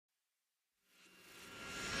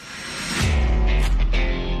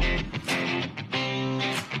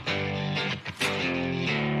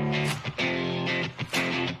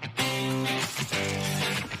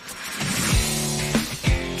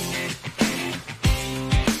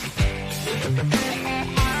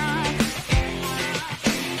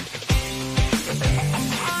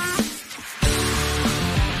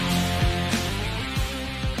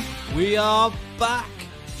We are back.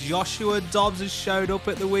 Joshua Dobbs has showed up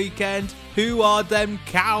at the weekend. Who are them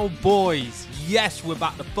Cowboys? Yes, we're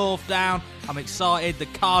back to fourth down. I'm excited. The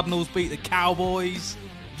Cardinals beat the Cowboys.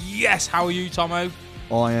 Yes, how are you, Tomo?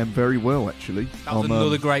 I am very well, actually. That was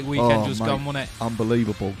another great weekend gone, wasn't it?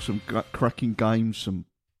 Unbelievable. Some cracking games, some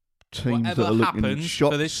teams whatever that are looking happens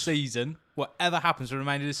shots. for this season, whatever happens for the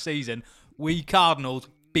remainder of this season, we Cardinals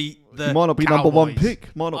beat the Cowboys. Might not be number one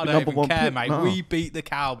pick. Might not I be don't number even one care, pick. mate. No. We beat the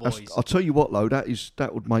Cowboys. I'll tell you what, though,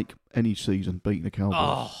 that would make any season beating the Cowboys.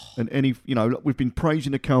 Oh. And look, we've been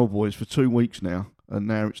praising the Cowboys for 2 weeks now, and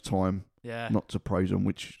now it's time not to praise them.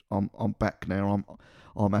 Which I'm back now.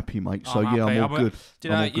 I'm happy, mate. So I'm I'm all good.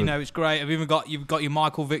 It's great. You've got your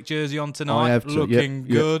Michael Vick jersey on tonight. I have to. Looking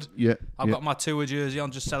good. Yeah. I've got my Tua jersey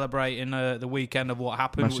on, just celebrating the weekend of what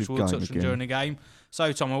happened, Massive which we'll touch on again. during the game.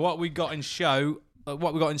 So, Tom, what we got in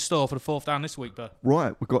what we got in store for the fourth down this week, bud?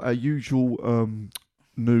 Right, we've got our usual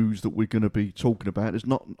news that we're going to be talking about. There's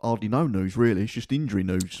not hardly no news, really. It's just injury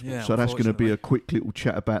news. Yeah, so that's going to be a quick little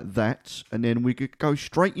chat about that. And then we could go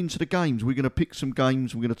straight into the games. We're going to pick some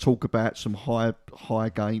games. We're going to talk about some high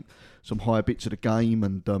bits of the game.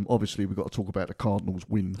 And obviously, we've got to talk about the Cardinals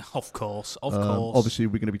win. Of course. Obviously,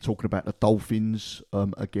 we're going to be talking about the Dolphins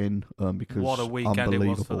again because what a weekend it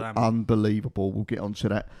was for them. Unbelievable. We'll get onto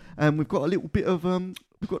that. And we've got a little bit of... we've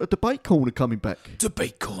got a debate corner coming back.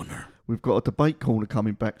 Debate corner. We've got a debate corner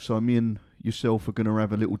coming back, so me and yourself are going to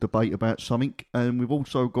have a little debate about something, and we've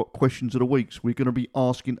also got questions of the week. So we're going to be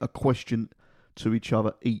asking a question to each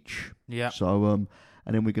other each. Yeah. So and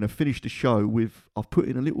then we're going to finish the show with I've put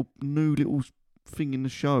in a new little thing in the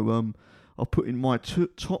show. I've put in my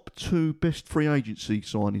top 2 best free agency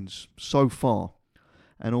signings so far,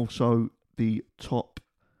 and also the top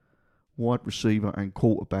wide receiver and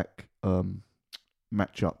quarterback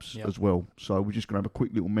matchups as well. So we're just going to have a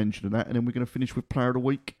quick little mention of that, and then we're going to finish with player of the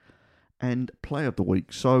week and play of the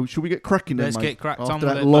week. So should we get cracking then, Let's mate? get cracked After on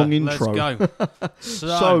that with long it, intro. Let's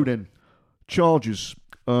go. So then, Chargers.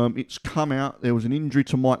 It's come out. There was an injury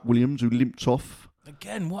to Mike Williams who limped off.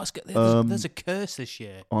 Again, there's a curse this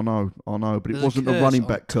year. I know, but There's it wasn't a running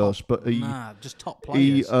back curse. But just top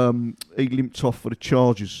players. He limped off for the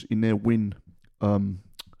Chargers in their win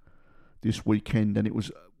this weekend, and it was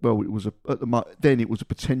it was a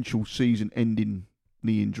potential season-ending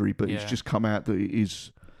knee injury, but it's just come out that it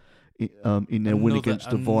is in their win against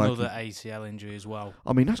the Vikings. Another ACL injury as well.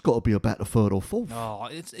 I mean, that's got to be about the third or fourth. Oh,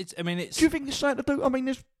 it's. I mean, it's. Do you think it's something to do? I mean,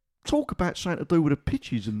 there's talk about something to do with the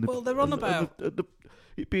pitches and they're on about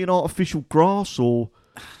it being artificial grass or.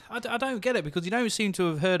 I don't get it because you don't seem to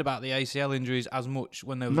have heard about the ACL injuries as much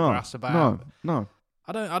when there was grass about. No.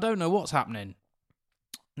 I don't know what's happening.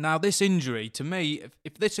 Now, this injury, to me,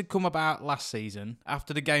 if this had come about last season,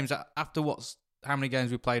 after how many games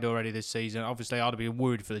we played already this season, obviously I'd have been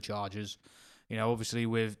worried for the Chargers. Obviously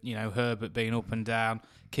with, Herbert being up and down,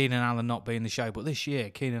 Keenan Allen not being the show. But this year,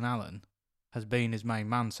 Keenan Allen has been his main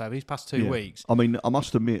man. So these past 2 weeks. I mean, I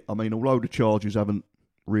must admit, although the Chargers haven't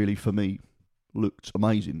really, for me, looked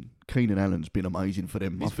amazing, Keenan Allen's been amazing for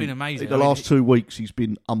them. He's been amazing. The last 2 weeks, he's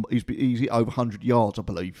hit over 100 yards, I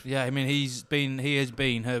believe. Yeah, I mean, he has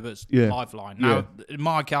been Herbert's lifeline. Now,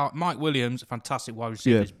 Mike Williams, a fantastic wide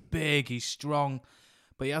receiver. He's big, he's strong,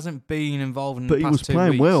 but he hasn't been involved in the past 2 weeks. But he was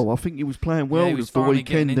playing well. I think he was playing well the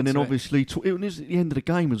weekend, and then obviously it was at the end of the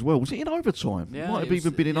game as well. Was it in overtime? Yeah, it might have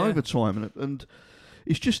even been in overtime, and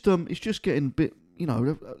it's just getting a bit.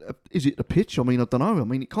 Is it the pitch? I mean, I don't know. I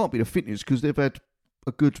mean, it can't be the fitness because they've had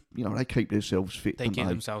a good, they keep themselves fit. They keep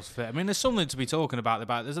themselves fit. I mean, there's something to be talking about.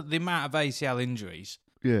 There's the amount of ACL injuries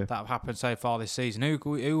that have happened so far this season. Who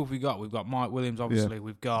have we got? We've got Mike Williams, obviously.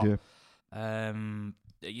 We've got Bradley.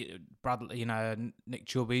 Nick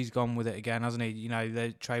Chubb. He's gone with it again, hasn't he?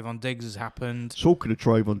 The Trayvon Diggs has happened. Talking of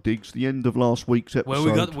Trayvon Diggs, the end of last week's episode.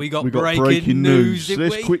 Well, we got breaking news.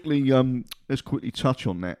 Let's quickly touch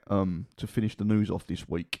on that to finish the news off this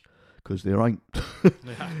week. Because there ain't.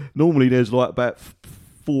 Normally there's like about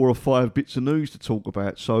 4 or 5 bits of news to talk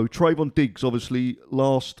about. So Trayvon Diggs, obviously,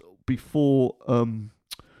 was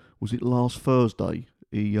it last Thursday?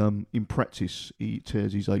 He in practice he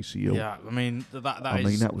tears his ACL. Yeah, I mean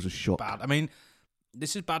that was a shock. Bad. I mean,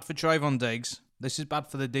 this is bad for Trayvon Diggs. This is bad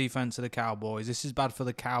for the defense of the Cowboys. This is bad for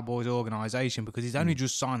the Cowboys organisation because he's only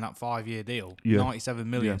just signed that 5-year deal, $97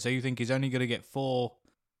 million. So you think he's only going to get 4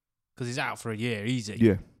 because he's out for a year,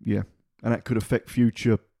 easy. Yeah, and that could affect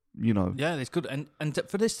future. Yeah, this could, and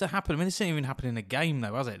for this to happen, I mean, this didn't even happen in a game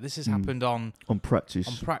though, has it? This has happened on practice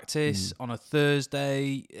on a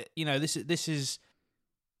Thursday. This is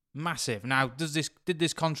massive. Now, did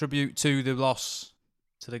this contribute to the loss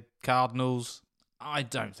to the Cardinals? I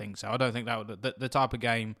don't think so. I don't think that the type of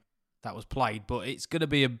game that was played, but it's going to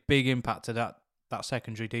be a big impact to that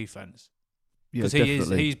secondary defense. Yeah, Because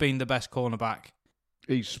he's been the best cornerback.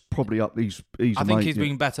 He's probably up. He's I think he's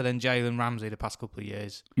been better than Jalen Ramsey the past couple of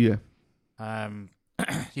years. Yeah. And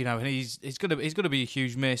he's going to be a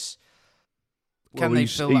huge miss. Can they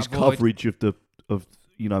fill that void? Coverage of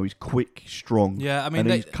he's quick, strong. Yeah, I mean,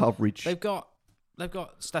 his coverage. They've got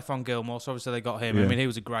Stephon Gilmore, so obviously they got him. Yeah. I mean, he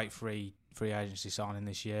was a great free agency signing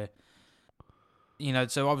this year.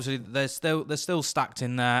 So obviously they're still stacked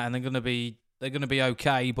in there, and they're going to be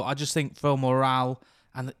okay. But I just think for morale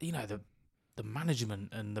and the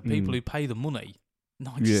management and the people who pay the money,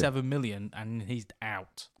 $97 million, and he's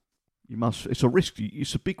out. It's a risk.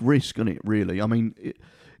 It's a big risk, isn't it? Really. I mean,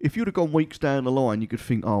 if you'd have gone weeks down the line, you could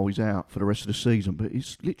think, oh, he's out for the rest of the season. But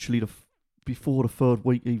it's literally before the third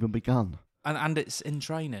week even begun, and it's in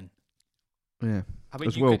training. Yeah, I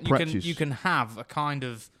mean, you can have a kind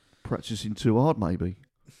of practicing too hard, maybe.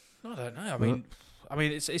 I don't know. I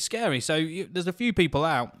mean, it's scary. So there's a few people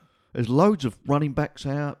out. There's loads of running backs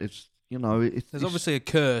out. There's obviously a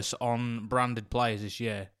curse on branded players this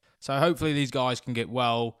year. So hopefully these guys can get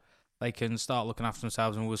well. They can start looking after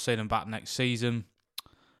themselves, and we'll see them back next season.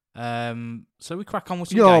 So we crack on with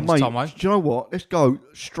some games, mate, Tomo. Do you know what? Let's go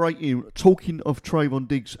straight in. Talking of Trayvon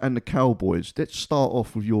Diggs and the Cowboys, let's start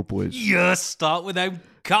off with your boys. Yes, start with them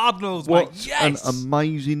Cardinals, mate. Yes! An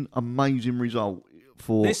amazing result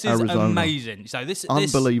for Arizona. This is amazing. So this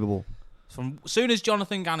unbelievable. From as soon as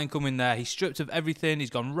Jonathan Gannon come in there, he's stripped of everything. He's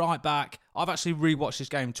gone right back. I've actually rewatched this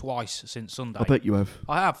game twice since Sunday. I bet you have.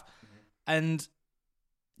 I have. And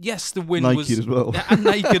yes, the win was... Naked as well. And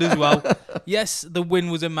naked as well. Yes, the win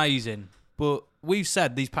was amazing. But we've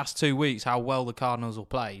said these past 2 weeks how well the Cardinals have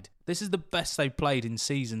played. This is the best they've played in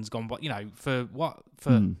seasons gone by, for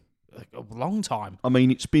a long time. I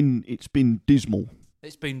mean, it's been dismal.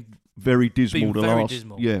 It's been very dismal. Very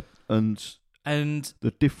dismal. Yeah, and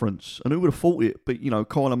the difference. And who would have thought it? But,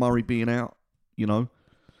 Kyler Murray being out, And,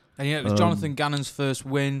 it was Jonathan Gannon's first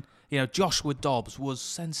win. Joshua Dobbs was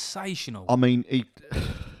sensational. I mean,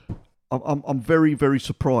 I'm very, very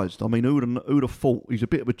surprised. I mean, who would have thought? He's a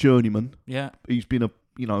bit of a journeyman. Yeah. He's been a,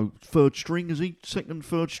 third string, is he? Second,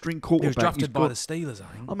 third string quarterback. He was drafted by the Steelers,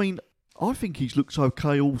 I think. I mean, I think he's looked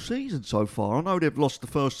okay all season so far. I know they've lost the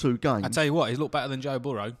first 2 games. I tell you what, he's looked better than Joe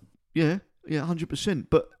Burrow. Yeah, 100%.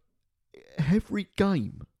 But every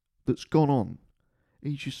game that's gone on,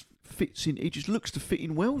 he just fits in. He just looks to fit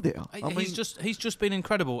in well there. He's just been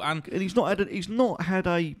incredible, and he's not had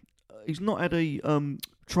a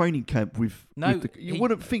training camp with. No, you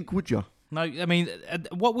wouldn't think, would you? No, I mean,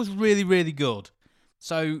 what was really, really good.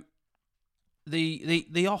 So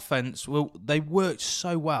the offense, they worked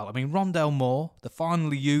so well. I mean, Rondale Moore, they're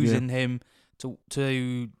finally using him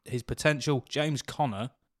to his potential. James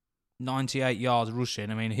Conner, 98 yards rushing.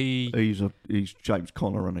 I mean, he's James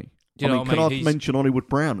Conner, isn't he? Do you know what I mean? Can I mention Hollywood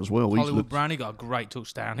Brown as well? Hollywood Brown, he got a great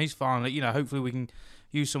touchdown. He's finally, hopefully we can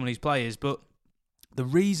use some of these players. But the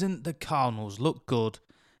reason the Cardinals look good,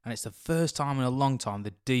 and it's the first time in a long time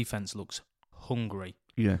the defense looks hungry.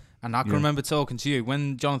 Yeah. And I can remember talking to you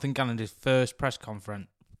when Jonathan Gannon did his first press conference,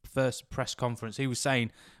 he was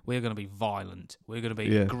saying, we're going to be violent, we're going to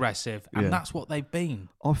be aggressive, and that's what they've been.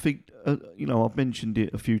 I think, I've mentioned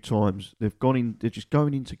it a few times, they're just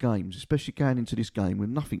going into games, especially going into this game with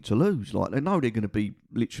nothing to lose. Like, they know they're going to be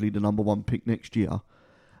literally the number 1 pick next year.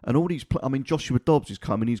 And all these, Joshua Dobbs is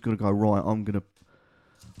coming, he's going to go, right, I'm going to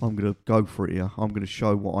go for it here. I'm going to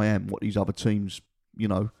show what I am, what these other teams,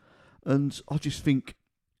 And I just think,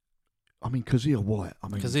 Kazir White.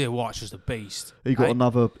 Kazir White's just a beast. He got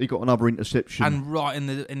another interception, and right in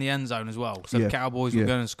the end zone as well. So the Cowboys were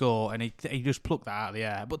going to score, and he just plucked that out of the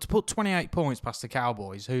air. But to put 28 points past the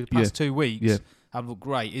Cowboys, who the past 2 weeks have looked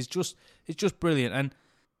great, it's just brilliant. And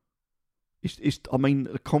I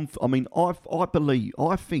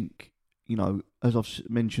think as I've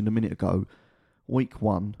mentioned a minute ago, week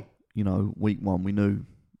one we knew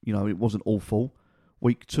it wasn't awful.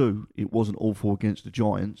 Week 2, it wasn't awful against the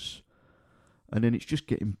Giants. And then it's just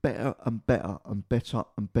getting better and better and better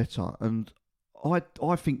and better. And I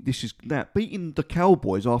think this is that beating the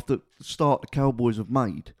Cowboys after the start the Cowboys have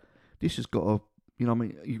made. This has got a,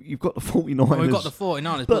 you've got the 49ers. Well, we've got the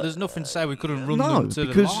 49ers, but there's nothing to say we couldn't run them to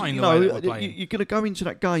the line. You're going to go into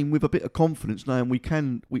that game with a bit of confidence now, and we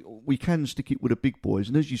can stick it with the big boys.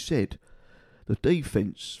 And as you said, the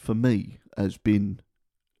defense for me has been.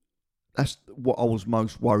 That's what I was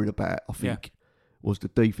most worried about. I think was the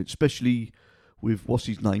defense, especially with what's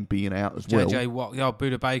his name being out as well. JJ Watt,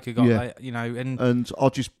 Buda Baker got and I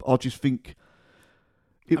just think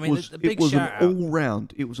it was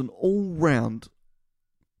an all round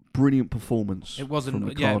brilliant performance. It wasn't, from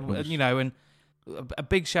the Cardinals. and a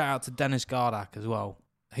big shout out to Dennis Gardak as well.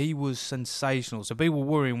 He was sensational. So people were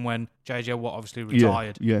worrying when JJ Watt obviously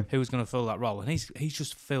retired, who was going to fill that role, and he's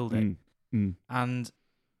just filled it. And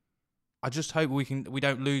I just hope we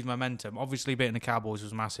don't lose momentum. Obviously, beating the Cowboys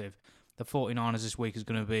was massive. The 49ers this week is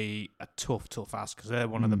going to be a tough ask because they're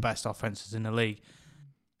one of the best offenses in the league.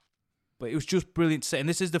 But it was just brilliant to see. And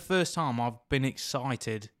this is the first time I've been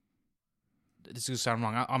excited. This is going to sound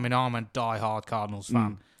wrong. I'm a die-hard Cardinals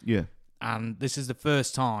fan. Yeah. And this is the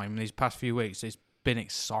first time in these past few weeks it's been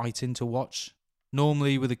exciting to watch.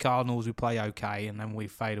 Normally with the Cardinals we play okay and then we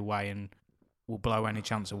fade away and we'll blow any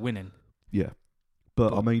chance of winning. Yeah.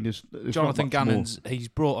 But I mean, there's Jonathan Gannon's, he's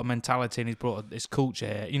brought a mentality and he's brought this culture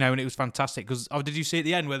here, and it was fantastic because did you see at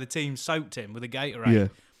the end where the team soaked him with a Gatorade?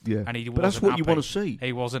 Yeah. And but that's what happy. You want to see.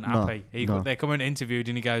 He wasn't happy. They come in and interviewed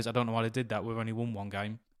and he goes, I don't know why they did that. We've only won one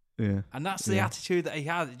game. Yeah. And that's the attitude that he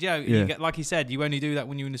had. You get, like he said, you only do that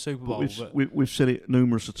when you're in the Super Bowl. We've said it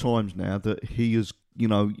numerous of times now that he has,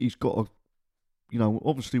 he's got a,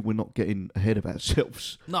 obviously we're not getting ahead of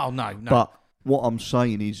ourselves. No. But what I'm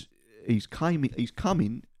saying is he's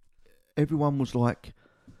coming. Everyone was like,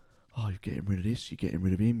 oh, you're getting rid of this, you're getting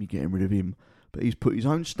rid of him, you're getting rid of him. But he's put his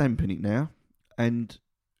own stamp in it now. And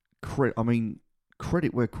credit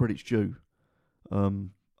where credit's due.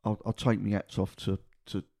 I'll take my hats off to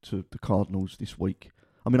the Cardinals this week.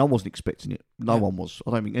 I mean, I wasn't expecting it. No one was.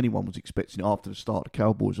 I don't think anyone was expecting it after the start the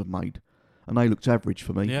Cowboys have made. And they looked average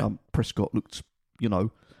for me. Yeah. Prescott looked, they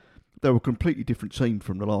were a completely different team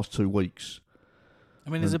from the last 2 weeks. I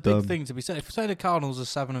mean, there's a big thing to be said. If say the Cardinals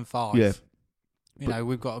are 7-5,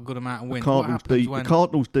 we've got a good amount of wins. The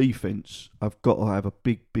Cardinals' defense have got to have a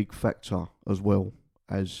big factor as well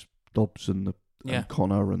as Dobbs and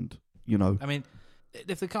Connor and I mean,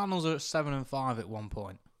 if the Cardinals are at 7-5 at one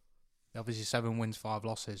point, obviously 7 wins, 5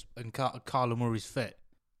 losses, and Kyler Murray's fit.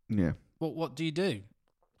 Yeah. What do you do?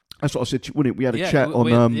 That's what I said to you. We had a chat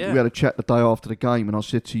we had a chat the day after the game, and I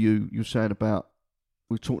said to you, you were saying about.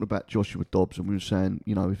 We were talking about Joshua Dobbs, and we were saying,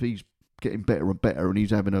 if he's getting better and better and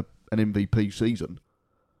he's having an MVP season,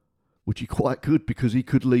 which he quite could because he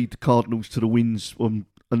could lead the Cardinals to the wins, and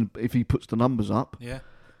if he puts the numbers up, is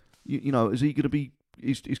he going to be?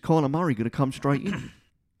 Is Kyler Murray going to come straight in?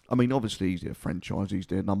 I mean, obviously he's their franchise, he's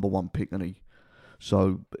their number one pick, and he's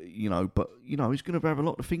going to have a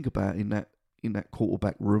lot to think about in that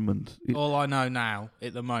quarterback room. And all I know now,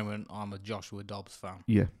 at the moment, I'm a Joshua Dobbs fan.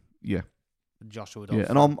 Yeah. Joshua Dobbs. Yeah,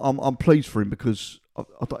 and I'm pleased for him because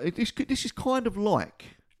this is kind of like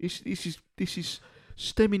this is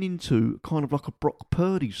stemming into kind of like a Brock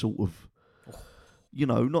Purdy sort of, do you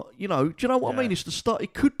know what I mean? It's the start.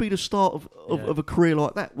 It could be the start of a career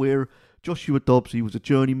like that where Joshua Dobbs, he was a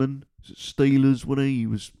journeyman, he was at Steelers, wasn't he? He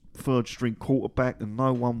was third string quarterback, and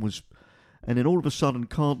no one was. And then all of a sudden,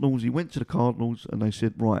 Cardinals. He went to the Cardinals, and they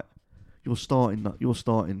said, "Right, you're starting.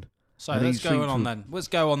 So let's go on then. Let's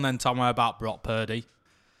go on then, Tomo, about Brock Purdy.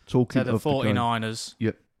 Talking the 49ers.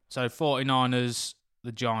 Yep. So 49ers,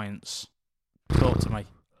 the Giants. Talk to me.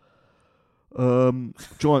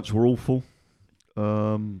 Giants were awful.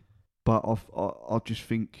 But I just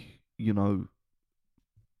think,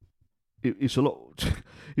 it's a lot.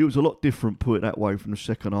 It was a lot different, put it that way, from the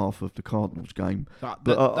second half of the Cardinals game.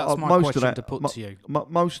 That's my question to put to you.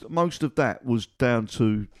 Most of that was down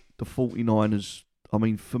to the 49ers. I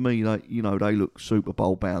mean, for me, they look Super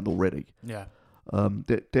Bowl bound already. Yeah.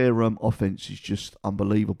 Their offense is just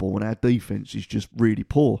unbelievable, and our defense is just really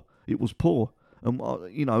poor. It was poor, and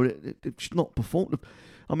it's not performed.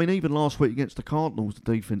 I mean, even last week against the Cardinals, the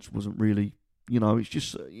defense wasn't really.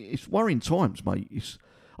 It's worrying times, mate.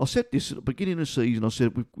 I said this at the beginning of the season. I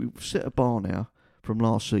said we've set a bar now from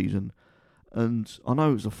last season, and I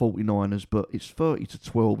know it's the 49ers, but it's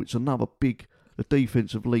 30-12. It's another big. The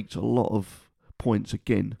defense have leaked a lot of points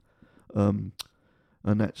again, and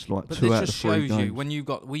that's like but 2 out of 3 games. But this just shows you when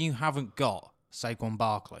you haven't got Saquon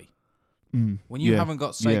Barkley. When you haven't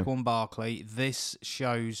got Saquon Barkley, this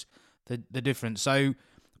shows the difference. So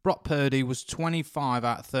Brock Purdy was 25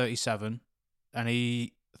 out of 37, and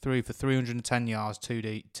he threw for 310 yards, 2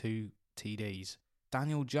 TDs.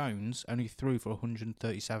 Daniel Jones only threw for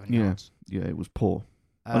 137 yards. Yeah, it was poor.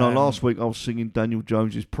 And last week I was singing Daniel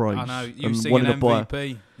Jones's praise. I know, you were singing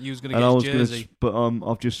MVP. You was going to get his jersey. But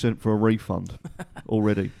I've just sent for a refund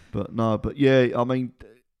already. But yeah, I mean,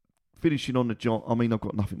 finishing on the job, I mean, I've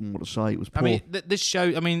got nothing more to say. It was poor. I mean, this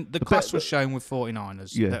show, the class was shown with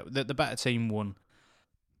 49ers. Yeah. The better team won.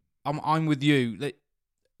 I'm with you.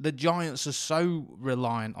 The Giants are so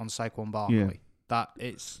reliant on Saquon Barkley that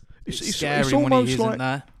it's it's scary when he isn't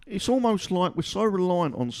there. It's almost like we're so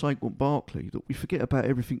reliant on Saquon Barkley that we forget about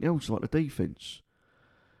everything else, like the defense,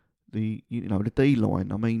 the D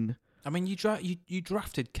line. I mean, you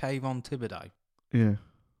drafted Kayvon Thibodeau. Yeah.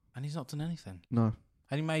 And he's not done anything. No.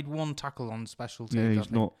 And he made one tackle on special teams. Yeah,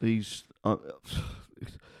 he's not. He's.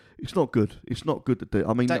 It's not good. It's not good to do.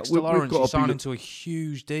 I mean, Dexter Lawrence, you signed into a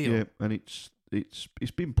huge deal. Yeah, and it's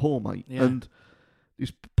been poor, mate. Yeah. And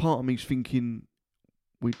this part of me's thinking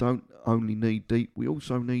we don't only need deep. We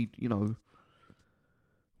also need,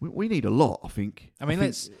 we need a lot. I think. I mean,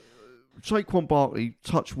 let's. Saquon Barkley,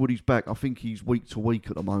 touch wood, he's back. I think he's week to week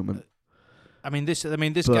at the moment.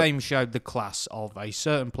 This game showed the class of a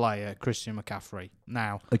certain player, Christian McCaffrey.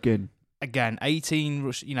 Now, again,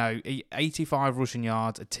 85 rushing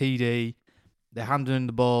yards, a TD. They're handing him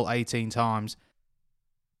the ball 18 times.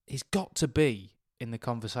 He's got to be in the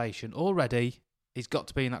conversation already. He's got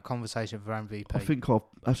to be in that conversation for MVP. I think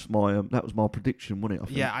that was my prediction, wasn't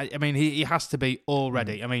it? Yeah, he has to be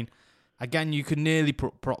already. Again, you could nearly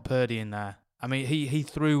put Brock Purdy in there. He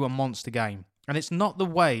threw a monster game. And it's not the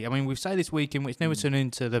way. We've said this week in which never turned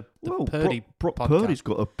into the Purdy Brock podcast. Purdy's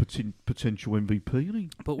got a potential MVP, hasn't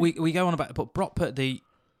he? But we go on about it. But Brock Purdy,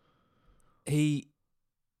 he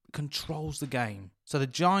controls the game. So the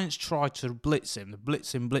Giants tried to blitz him,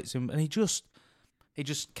 and he just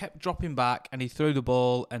kept dropping back, and he threw the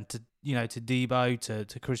ball and to Debo,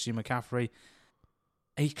 to Christian McCaffrey.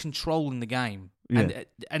 He's controlling the game,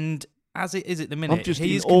 and as it is at the minute,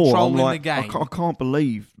 he is controlling the game. I can't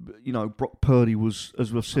believe, Brock Purdy was,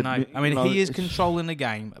 as we've said. No, he is controlling the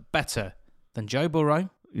game better than Joe Burrow.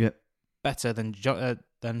 Yeah. Better than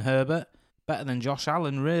Herbert. Better than Josh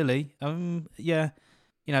Allen, really.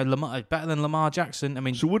 Lamar, better than Lamar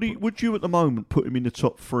Jackson. So would you at the moment put him in the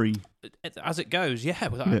top 3? As it goes, yeah,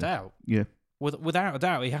 without a doubt. Yeah. Without a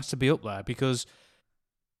doubt, he has to be up there because,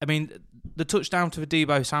 the touchdown to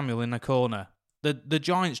Debo Samuel in the corner. The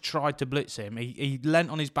Giants tried to blitz him. He leant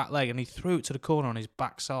on his back leg and he threw it to the corner on his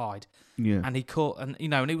backside. Yeah. And he caught, and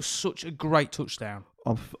it was such a great touchdown.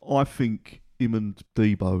 I think him and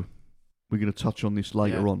Debo, we're going to touch on this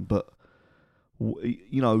later on, but,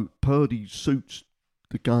 Purdy suits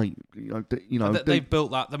the game. They've built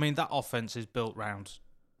that. That offense is built round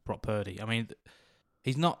Brock Purdy.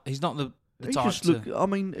 He's not the type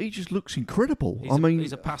he just looks incredible.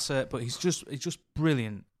 He's a passer, but he's just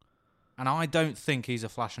brilliant. And I don't think he's a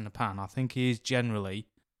flash in the pan. I think he is generally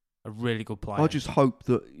a really good player. I just hope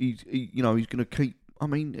that he's going to keep.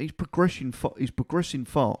 He's progressing. He's progressing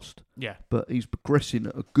fast. Yeah, but he's progressing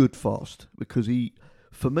at a good fast because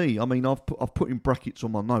for me, I've put in brackets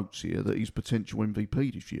on my notes here that he's potential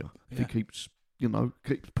MVP this year. If he keeps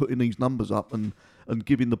putting these numbers up and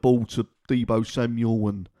giving the ball to Debo Samuel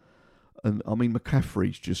and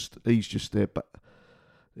McCaffrey's just there, but.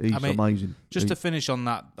 He's amazing. Just to finish on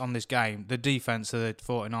this game, the defense of the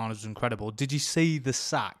 49ers was incredible. Did you see the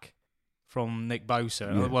sack from Nick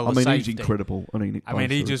Bosa? Yeah. Well, he's incredible. Nick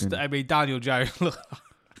Bosa, Daniel Jones,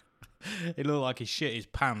 it looked like he shit his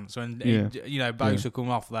pants when Bosa come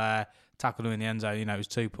off there, tackled him in the end zone. It was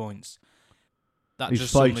 2 points. That his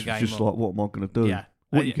just face summed the game was just up. like, what am I going to do? Yeah.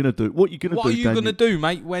 What are you going to do? What are you going to do,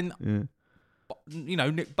 mate? When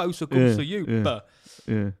Nick Bosa comes to you, but.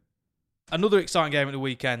 Yeah. Another exciting game at the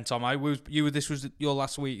weekend, Tomo. This was your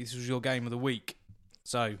last week. This was your game of the week.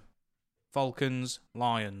 So, Falcons,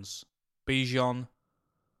 Lions, Bijan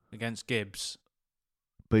against Gibbs.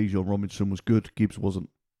 Bijan Robinson was good. Gibbs wasn't.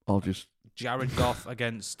 Jared Goff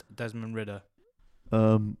against Desmond Ridder.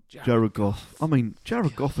 Jared Goff.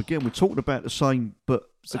 Jared Goff again. We're talking about the same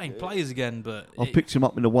players again. But I picked him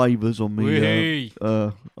up in the waivers on me.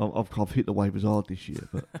 I've hit the waivers hard this year,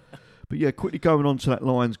 but. But yeah, quickly going on to that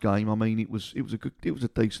Lions game. It was a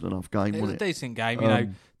decent enough game, wasn't it? It was a decent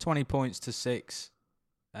game, 20 points to 6.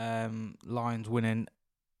 Lions winning.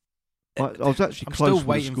 I was actually I'm close still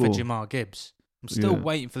waiting for Jamar Gibbs. I'm still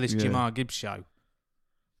waiting for this Jamar Gibbs show.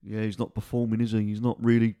 Yeah, he's not performing, is he? He's not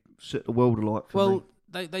really set the world alight for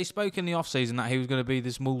me. They spoke in the off-season that he was going to be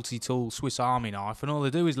this multi-tool Swiss Army knife, and all they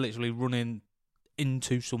do is literally run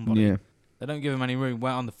into somebody. Yeah. They don't give him any room.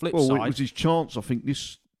 Well, on the flip side... it was his chance, I think,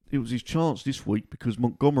 It was his chance this week because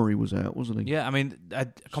Montgomery was out, wasn't he? Yeah,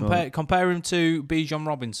 compare him to Bijan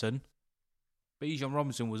Robinson. Bijan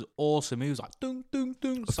Robinson was awesome. He was like, dung, dung,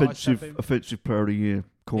 dung. Offensive player of the year.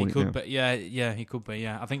 He could be, he could be,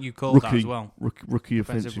 yeah. I think you called that as well. Rookie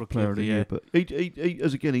offensive player of the year. But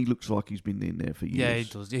he looks like he's been in there for years. Yeah, he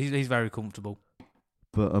does. He's very comfortable.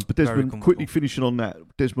 But Desmond, quickly finishing on that,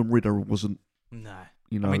 Desmond Ridder wasn't. No.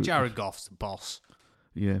 Jared Goff's the boss.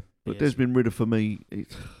 Yeah, but Desmond Ridder for me,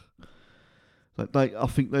 I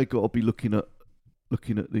think they've got to be looking at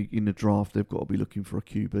looking at in the draft, they've got to be looking for a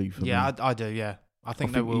QB for me. Yeah, I do. Yeah, I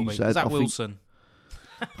think they will be. I Zach think- Wilson.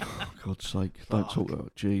 God's sake, don't talk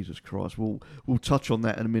about Jesus Christ. We'll touch on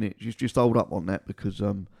that in a minute. Just hold up on that because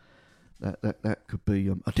that could be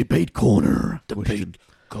a debate corner question.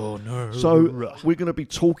 Corner. So we're going to be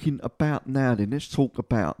talking about now. Then let's talk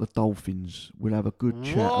about the Dolphins. We'll have a good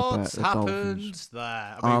chat about the Dolphins.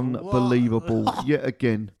 There? Unbelievable What? yet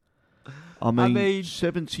again. I mean,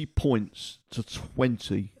 70 points to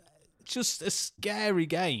 20. Just a scary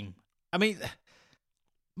game. I mean,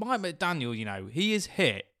 Mike McDaniel, he is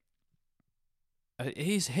hit.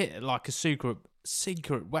 He's hit like a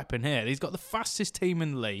secret weapon here. He's got the fastest team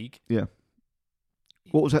in the league. Yeah.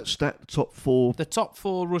 What was that stat? The top four? The top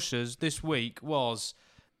 4 rushers this week was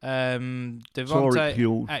Tyreek Devontae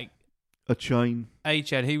Hill, a chain.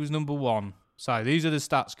 Achane. He was number 1. So these are the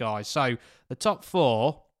stats, guys. So the top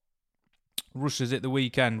 4 rushers at the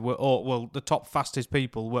weekend were all, the top fastest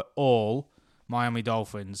people were all Miami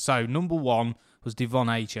Dolphins. So number 1 was Devon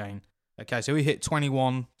Achane. Okay, so he hit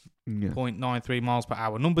 21.93 miles per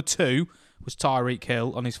hour. Number 2 was Tyreek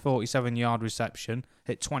Hill on his 47-yard reception,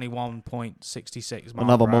 hit 21.66 miles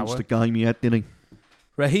Another per hour. monster game he had, didn't he?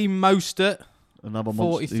 Raheem Mostert, Another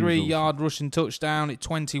monster. 43-yard rushing touchdown at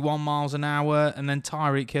 21 miles an hour, and then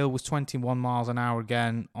Tyreek Hill was 21 miles an hour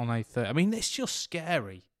again on a third. I mean, it's just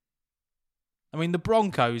scary. I mean, the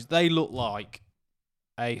Broncos, they look like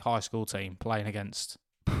a high school team playing against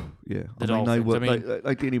Yeah, the Dolphins.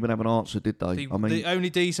 They didn't even have an answer, did they? The only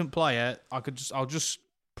decent player I'll just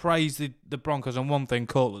praise the Broncos on one thing: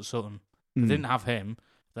 Cortland Sutton. They didn't have him.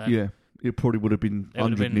 Then Yeah, it probably would have been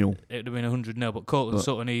 100-0. It would have been 100-0. But Cortland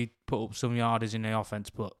Sutton, he put up some yardage in the offense.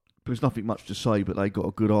 But there's nothing much to say. But they got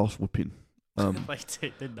a good arse whooping. they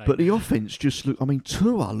did, didn't they? But the offense just look. I mean,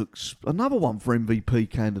 Tua looks another one for MVP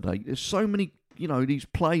candidate. There's so many, these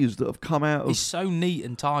players that have come out of. He's so neat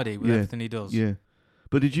and tidy with everything he does. Yeah.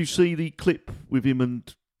 But did you see the clip with him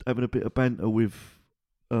and having a bit of banter with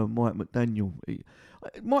Mike McDaniel?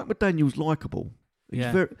 Mike McDaniel's likeable.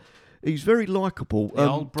 He's very likeable. The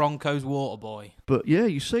old Broncos water boy. But yeah,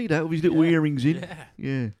 you see that with his little earrings in.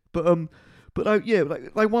 Yeah. But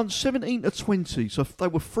they won 17-20. So they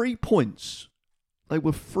were 3 points. They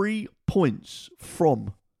were 3 points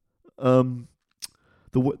from the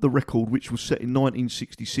record, which was set in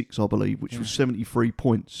 1966, I believe, which was 73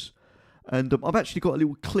 points. And I've actually got a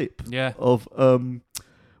little clip of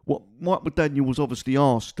what Mike McDaniel was obviously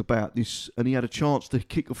asked about this, and he had a chance to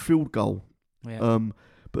kick a field goal,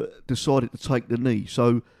 but decided to take the knee.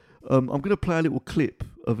 So I'm going to play a little clip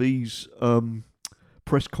of his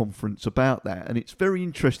press conference about that, and it's very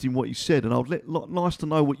interesting what he said, and nice to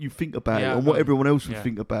know what you think about it and what everyone else would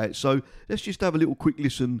think about it. So let's just have a little quick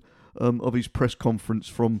listen of his press conference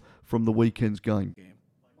from the weekend's game.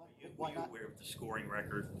 Were you aware of the scoring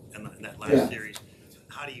record in that last series?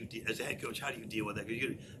 How do you, as a head coach, how do you deal with that?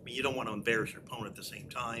 Because you don't want to embarrass your opponent at the same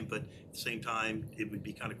time, but at the same time, it would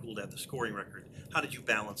be kind of cool to have the scoring record. How did you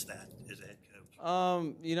balance that as a head coach?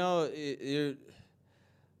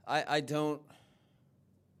 I don't.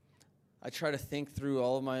 I try to think through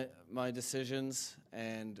all of my decisions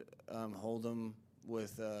and hold them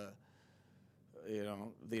with the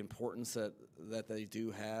importance that they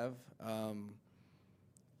do have.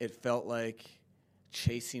 It felt like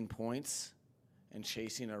chasing points and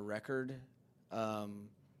chasing a record.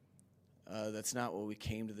 That's not what we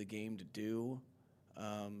came to the game to do.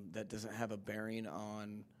 That doesn't have a bearing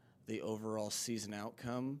on the overall season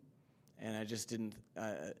outcome. And I just didn't.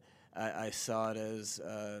 I saw it as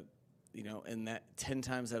in that 10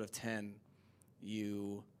 times out of 10,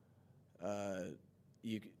 you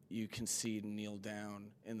concede and kneel down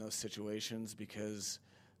in those situations because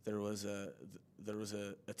there was a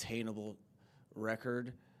attainable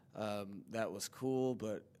record that was cool,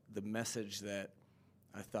 but the message that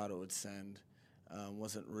I thought it would send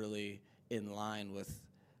wasn't really in line with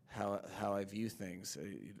how I view things.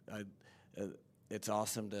 It's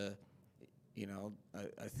awesome to,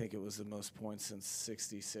 I think it was the most points since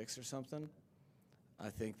 '66 or something. I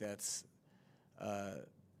think that's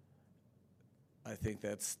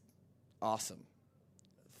awesome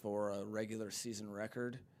for a regular season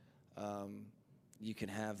record. You can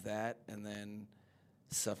have that and then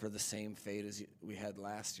suffer the same fate as we had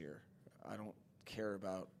last year. I don't care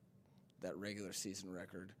about that regular season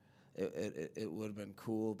record. It would have been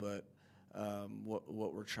cool, but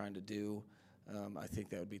what we're trying to do, I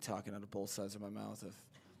think that would be talking out of both sides of my mouth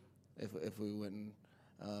if we went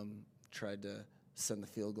and tried to send the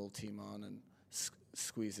field goal team on and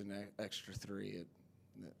squeeze an extra 3.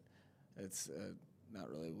 It's not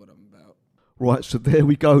really what I'm about. Right, so there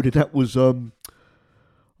we go. That was Mr.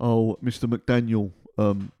 McDaniel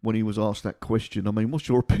when he was asked that question. I mean, what's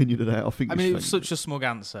your opinion of that? I mean, it was such a smug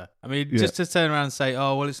answer. I mean, just to turn around and say,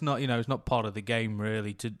 "Oh, well, it's not, it's not part of the game,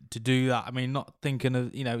 really." To do that, I mean, not thinking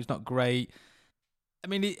of, it's not great. I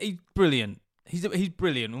mean, he's brilliant. He's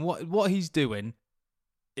brilliant, and what he's doing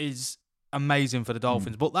is amazing for the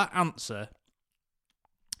Dolphins. But that answer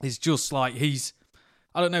is just like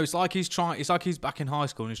I don't know. It's like he's back in high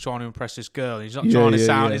school and he's trying to impress this girl. And he's not trying to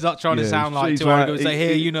sound. He's not trying to sound like too arrogant and say,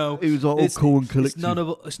 "Here, He was like all cool and collective.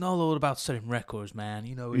 It's not all about setting records, man.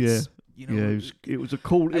 It was a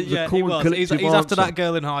cool. It was a cool and collective He's after that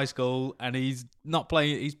girl in high school, and he's not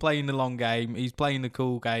playing. He's playing the long game. He's playing the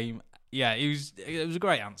cool game. Yeah, it was a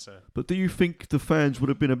great answer. But do you think the fans would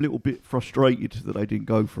have been a little bit frustrated that they didn't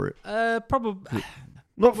go for it? Probably.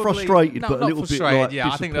 Not frustrated, but a little bit like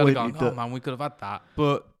I think they'd have gone, "Oh man, we could have had that."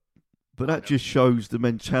 But that just shows the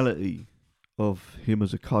mentality of him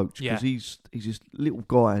as a coach, because he's this little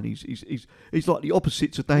guy, and he's like the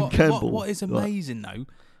opposite to Dan Campbell. What is amazing though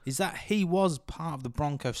is that he was part of the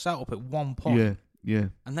Broncos setup at one point. Yeah.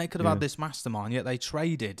 And they could have had this mastermind, yet they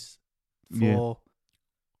traded for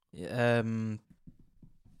the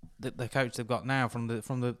coach they've got now from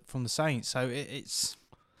the Saints. So it's.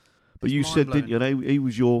 But you said, didn't you, he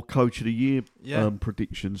was your coach of the year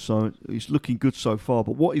prediction, so it's looking good so far.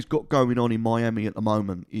 But what he's got going on in Miami at the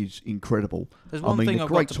moment is incredible. There's one thing I've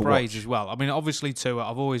got to praise as well. I mean, obviously Tua,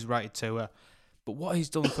 I've always rated Tua, but what he's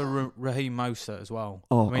done for Raheem Mostert as well.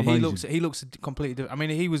 Oh, I mean, amazing. he looks completely different. I mean,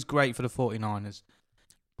 he was great for the 49ers,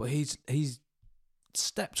 but he's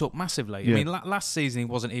stepped up massively. Yeah. I mean, last season he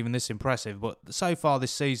wasn't even this impressive, but so far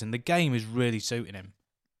this season, the game is really suiting him.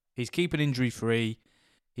 He's keeping injury free.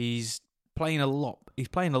 He's playing a lot. He's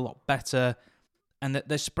playing a lot better, and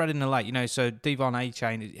they're spreading the light. So Devon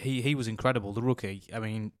A-Chain, he was incredible. The rookie. I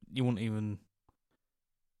mean, you wouldn't even.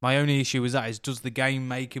 My only issue with that is, does the game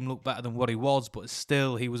make him look better than what he was? But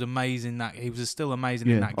still, he was amazing. He was still amazing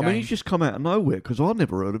in that game. I mean, he's just come out of nowhere, because I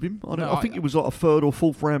never heard of him. I think it was like a 3rd or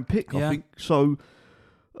 4th round pick. Yeah. I think so.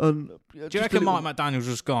 Do you reckon Mike McDaniel's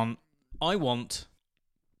just gone, I want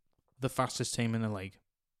the fastest team in the league.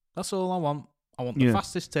 That's all I want. I want the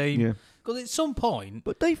fastest team. Because at some point...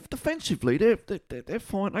 But defensively, they're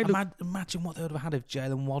fine. Imagine what they would have had if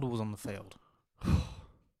Jalen Waddle was on the field.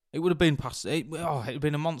 It would have been it would have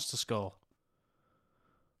been a monster score.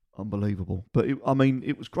 Unbelievable. But,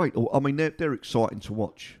 it was great. I mean, they're exciting to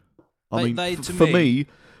watch. For me,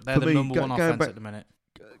 they're the number one offense at the minute.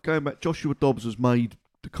 Going back, Joshua Dobbs has made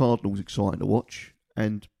the Cardinals exciting to watch.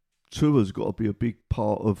 And Tua's got to be a big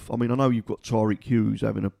part of... I mean, I know you've got Tyreek Hughes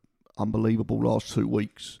having a unbelievable last 2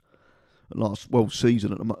 weeks,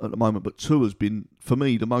 season at the moment. But Tua's been, for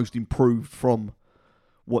me, the most improved from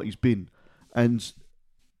what he's been. And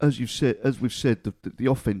as we've said, the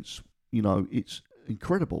offense, it's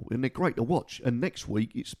incredible, and they're great to watch. And next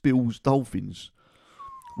week it's Bills Dolphins,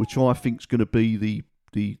 which I think is going to be the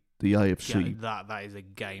AFC. Yeah, that is a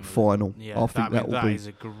game final. Yeah, I think that is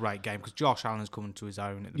a great game, because Josh Allen's coming to his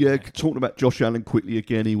own. Talking about Josh Allen quickly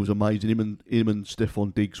again, he was amazing. Him and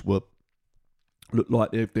Stephon Diggs looked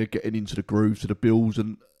like they're getting into the grooves of the Bills,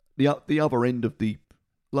 and the other end of the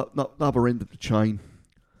chain.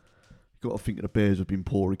 You've got to think the Bears have been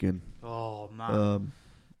poor again. Oh man!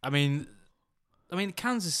 I mean,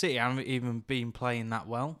 Kansas City haven't even been playing that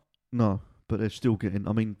well. No. But they're still getting,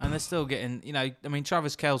 and they're still getting,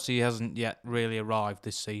 Travis Kelce hasn't yet really arrived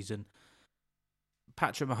this season.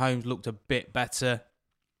 Patrick Mahomes looked a bit better.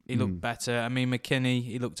 He looked better. I mean, McKinney,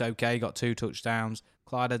 he looked okay. He got 2 touchdowns.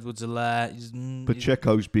 Clyde Edwards-Helaire.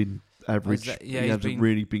 Pacheco's been average. He hasn't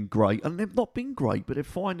really been great. And they've not been great, but they're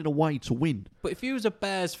finding a way to win. But if you was a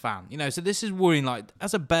Bears fan, so this is worrying, like,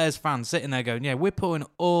 as a Bears fan sitting there going, we're putting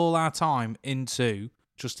all our time into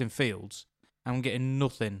Justin Fields, and we're getting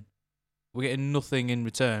nothing. We're getting nothing in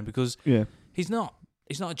return, because he's not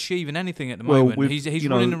achieving anything at the moment. He's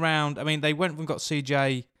running around. I mean, they went and got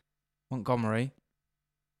CJ Montgomery,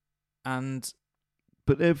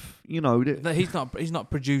 but they've he's not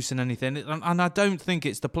producing anything, and I don't think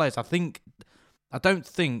it's the players. I don't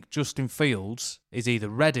think Justin Fields is either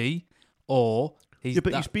ready or he's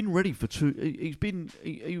been ready for 2.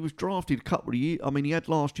 He was drafted a couple of years. I mean, he had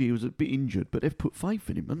last year. He was a bit injured, but they've put faith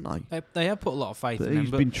in him, haven't they? They have put a lot of faith in him.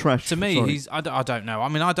 He's been trashed. To me, I don't know. I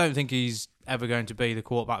mean, I don't think he's ever going to be the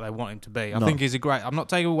quarterback they want him to be. I think he's a great... I'm not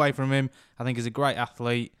taking away from him. I think he's a great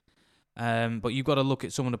athlete. But you've got to look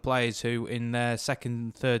at some of the players who, in their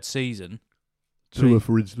 2nd, 3rd season... Tua,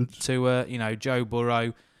 for instance. Tua, Joe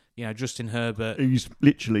Burrow, Justin Herbert. He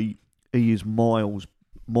is miles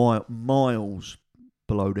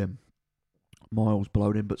below them.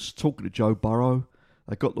 But talking to Joe Burrow,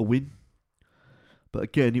 they got the win. But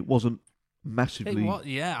again, it wasn't massively.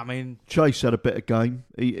 Yeah, I mean, Chase had a better game.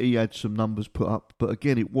 He had some numbers put up, but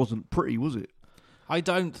again, it wasn't pretty, was it? I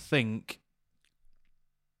don't think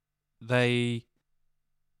they.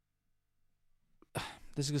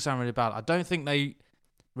 This is going to sound really bad. I don't think they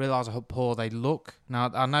realise how poor they look.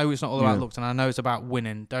 Now, I know it's not all about looks, and I know it's about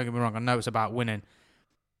winning. Don't get me wrong, I know it's about winning.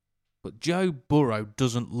 But Joe Burrow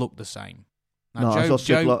doesn't look the same. Now, as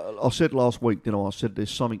I said last week, I said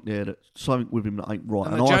there's something there, something with him that ain't right.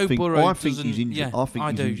 And Joe I think he's injured. Yeah, I think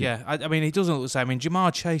he's do, injured. yeah. I mean, he doesn't look the same. I mean,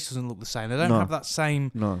 Jamar Chase doesn't look the same. They don't have that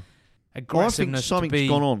same aggressiveness. I think something's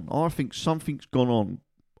gone on. I think something's gone on.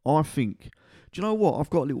 I think... Do you know what? I've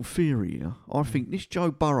got a little theory here. I think this Joe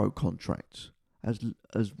Burrow contract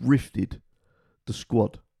has rifted the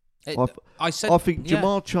squad. I think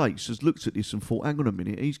Jamar Chase has looked at this and thought, hang on a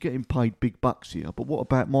minute, he's getting paid big bucks here, but what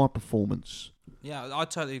about my performance? Yeah, I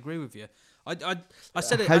totally agree with you. I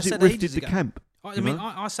said it. Has it rifted the camp?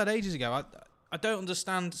 I said ages ago. I don't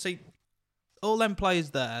understand. See, all them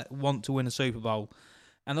players there want to win a Super Bowl,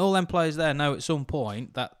 and all them players there know at some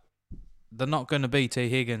point that they're not going to be T.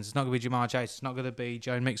 Higgins. It's not going to be Jamar Chase. It's not going to be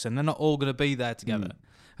Joe Mixon. They're not all going to be there together.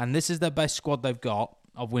 And this is their best squad they've got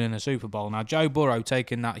of winning a Super Bowl. Now, Joe Burrow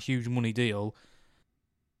taking that huge money deal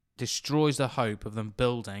destroys the hope of them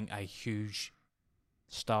building a huge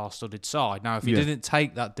star-studded side. Now, if he didn't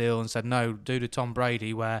take that deal and said, no, do the Tom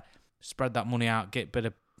Brady where spread that money out, get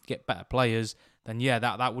better players, then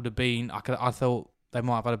that would have been... I thought they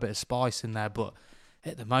might have had a bit of spice in there, but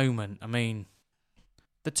at the moment, I mean...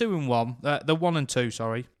 The 2-1, the 1-2,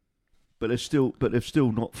 sorry. But they've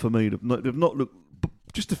still not, for me. They've not looked.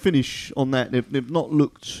 Just to finish on that, they've not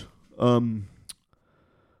looked the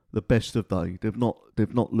best of they. They've not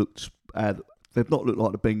looked like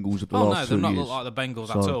the Bengals of the last 2 years. No, they've not looked like the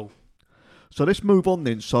Bengals at all. So let's move on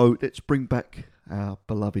then. So let's bring back our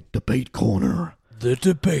beloved debate corner. The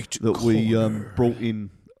debate that corner. We brought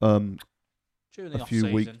in a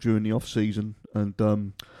few weeks during the off season,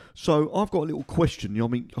 and so I've got a little question. I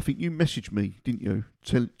mean, I think you messaged me, didn't you?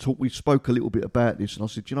 We spoke a little bit about this, and I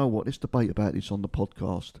said, you know what? Let's debate about this on the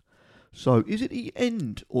podcast. So, is it the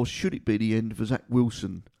end, or should it be the end for Zach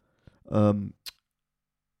Wilson?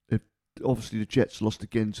 If obviously the Jets lost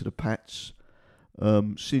again to the Pats.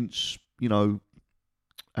 Since Aaron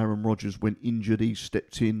Rodgers went injured, he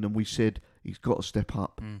stepped in, and we said he's got to step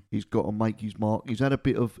up. He's got to make his mark. He's had a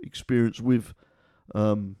bit of experience with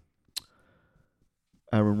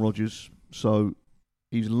Aaron Rodgers, so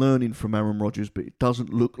he's learning from Aaron Rodgers, but it doesn't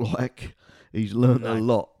look like he's learned a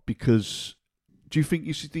lot. Because do you think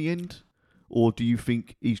this is the end, or do you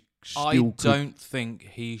think he's still? I don't think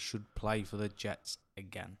he should play for the Jets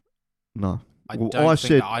again. No. I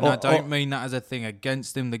don't mean that as a thing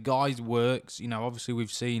against him. The guy's works, obviously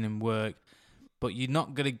we've seen him work, but you're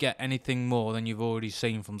not going to get anything more than you've already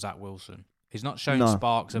seen from Zach Wilson. He's not shown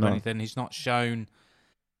sparks of anything. He's not shown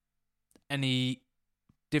any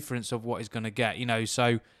difference of what he's going to get.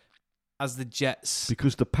 So as the Jets,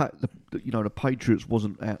 because the Patriots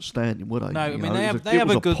wasn't outstanding, were they? No, I mean they have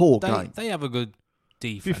a good poor game. They have a good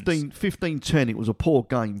defense. 15-10. It was a poor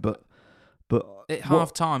game, but at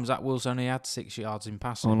half time, Zach Wilson only had 6 yards in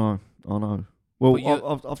passing. I know.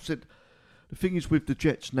 Well, I've said the thing is with the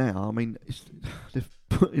Jets now. I mean, they've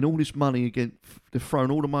put in all this money against. They've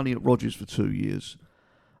thrown all the money at Rodgers for 2 years,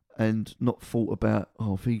 and not thought about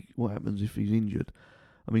what happens if he's injured.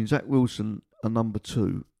 I mean, Zach Wilson a number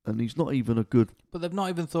 2, and he's not even a good. But they've not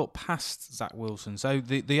even thought past Zach Wilson. So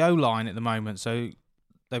the O line at the moment. So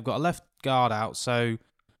they've got a left guard out. So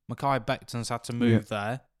Mekhi Becton's had to move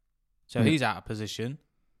there. So he's out of position.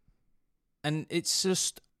 And it's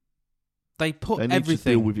just, they need everything.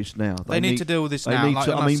 To deal with this now. They need to deal with this now.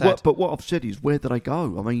 But what I've said is, where do they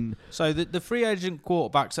go? I mean, so the free agent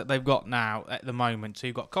quarterbacks that they've got now at the moment. So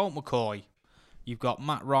you've got Colt McCoy, you've got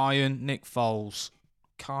Matt Ryan, Nick Foles,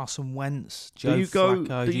 Carson Wentz, Joe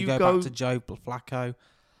Flacco. Do you go back to Joe Flacco?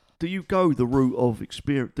 Do you go the route of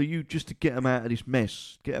experience? Do you just to get them out of this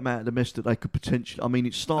mess, get them out of the mess that they could potentially? I mean,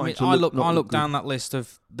 it's starting to look. I look down that list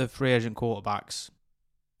of the free agent quarterbacks.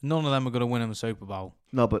 None of them are going to win them a Super Bowl.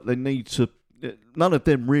 No, but they need to. None of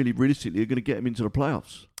them really, realistically, are going to get them into the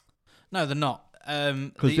playoffs. No, they're not.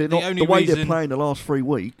 Because they're not. The way they're playing the last 3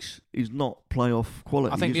 weeks is not playoff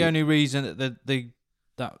quality. I think the only reason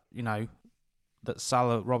that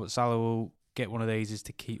Robert Saleh will get one of these is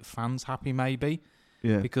to keep fans happy, maybe.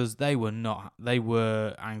 Yeah. Because they were not. They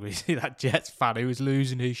were angry. See that Jets fan who was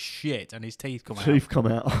losing his shit and his teeth come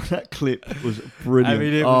out. That clip was brilliant. I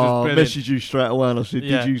mean, it was brilliant. I messaged you straight away and I said,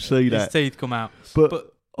 did you see that? His teeth come out.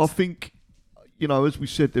 But I think, as we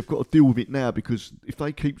said, they've got to deal with it now, because if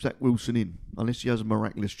they keep Zach Wilson in, unless he has a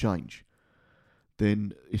miraculous change,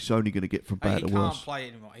 then it's only going to get from bad to He worse. can't play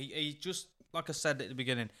anymore. He just, like I said at the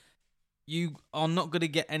beginning, you are not going to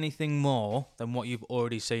get anything more than what you've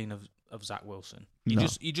already seen of Zach Wilson. No.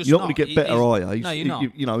 You just You're not going to get better, are you? No, you're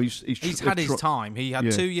not. You know, He's had his time. He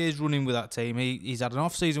had 2 years running with that team. He's had an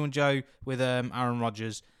off season with Joe with Aaron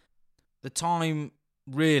Rodgers. The time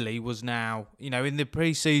really was now. You know, in the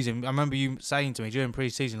preseason, I remember you saying to me during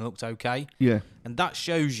preseason it looked okay. Yeah. And that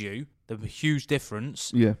shows you the huge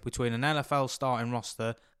difference between an NFL starting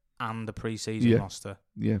roster and the preseason roster.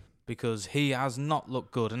 Yeah. Because he has not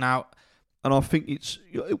looked good. And now, I think it's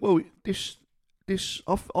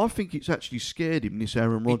I think it's actually scared him, this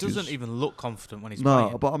Aaron Rodgers. he doesn't even look confident when he's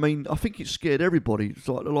playing. No, but I mean, I think it scared everybody. It's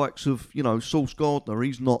like the likes of, Sauce Gardner.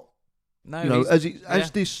 He's not, No, as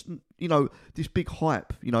this, this big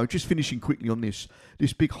hype, just finishing quickly on this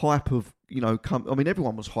big hype of, I mean,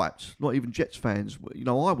 everyone was hyped, not even Jets fans.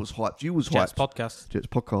 I was hyped. You was Jets hyped. Jets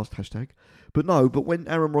podcast, hashtag. But when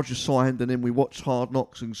Aaron Rodgers signed and then we watched Hard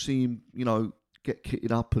Knocks and see him, get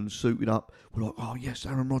kitted up and suited up, we're like, oh yes,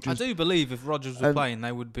 Aaron Rodgers. I do believe if Rodgers were playing,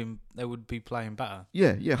 they would be playing better.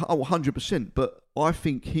 Yeah, 100%. But I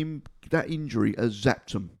think that injury has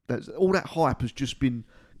zapped him. All that hype has just been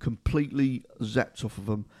completely zapped off of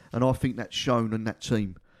him, and I think that's shown in that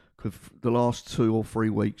team. Because the last 2 or 3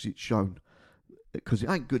 weeks, it's shown. Because it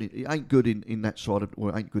ain't good. It ain't good in that side of.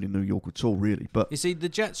 Well, it ain't good in New York at all, really. But you see, the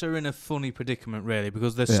Jets are in a funny predicament, really,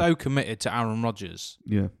 because they're so committed to Aaron Rodgers.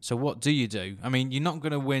 Yeah. So what do you do? I mean, you're not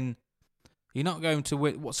going to win. You're not going to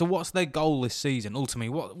win. So what's their goal this season? Ultimately,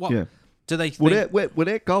 what do they think? Well,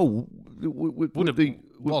 their goal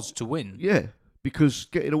was to win. Yeah, because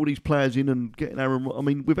getting all these players in and getting Aaron. I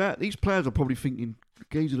mean, without these players, are probably thinking the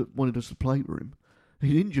geezer that wanted us to play for him.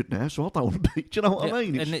 He's injured now, so I don't want to be. Do you know what I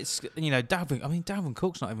mean? And it's Dalvin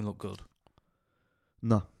Cook's not even looked good.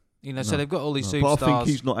 No. So they've got all these superstars. But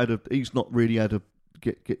I think he's not really had to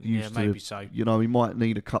get used to. Yeah, maybe so. He might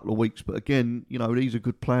need a couple of weeks, but again, these are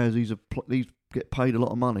good players. These get paid a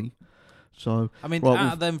lot of money. So I mean,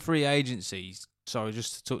 out of them free agencies, sorry,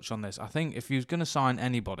 just to touch on this, I think if he was going to sign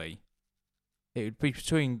anybody, it would be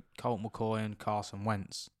between Colt McCoy and Carson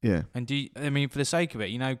Wentz. Yeah. And for the sake of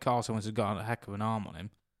it, Carson Wentz has got a heck of an arm on him.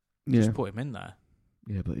 Just put him in there.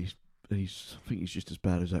 Yeah, but he's. I think he's just as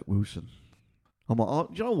bad as Zach Wilson. I'm like,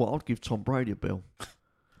 you know what? I'd give Tom Brady a bill. If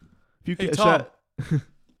you get Tom,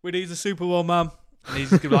 we need a Super Bowl, man. And he's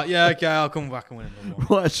just gonna be like, yeah, okay, I'll come back and win another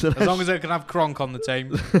one. Right, so as long as they can have Kronk on the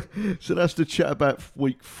team. So that's the chat about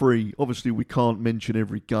week 3. Obviously, we can't mention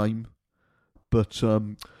every game. But as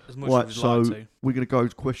much as we'd like to. We're going to go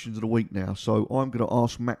to questions of the week now. So I'm going to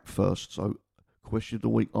ask Matt first. So question of the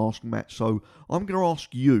week, ask Matt. So I'm going to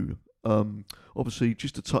ask you, obviously,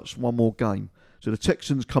 just to touch one more game. So the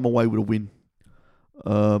Texans come away with a win.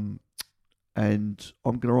 And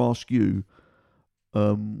I'm going to ask you,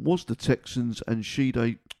 was the Texans and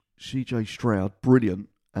CJ Stroud brilliant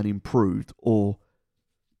and improved, or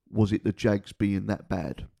was it the Jags being that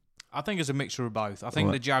bad? I think it's a mixture of both. I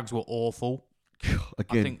think the Jags were awful.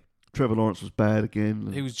 Again, I think Trevor Lawrence was bad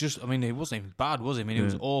again. He was just. he wasn't even bad, was he? He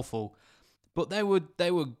was awful. But they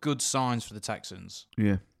were good signs for the Texans.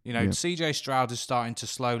 Yeah. CJ Stroud is starting to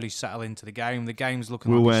slowly settle into the game. The game's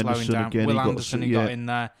looking Will like it's Anderson slowing down. Again, Will Anderson, he got in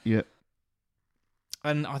there. Yeah.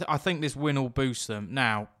 And I think this win will boost them.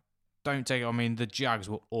 Now, don't take it. The Jags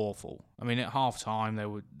were awful. At half time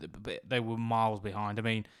they were miles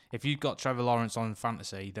behind. If you've got Trevor Lawrence on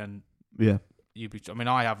fantasy, then you'd be.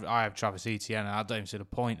 I have Travis Etienne, and I don't even see the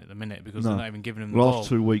point at the minute because they're not even giving him the ball. Last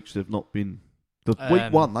 2 weeks they've not been.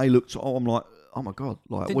 Week 1 they looked. I'm like, oh my god!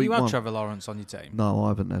 Like didn't week you have 1. Trevor Lawrence on your team? No, I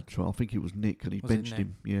haven't had. I think it was Nick, and he benched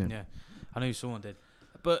him. Yeah. I knew someone did.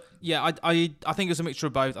 But yeah, I think it's a mixture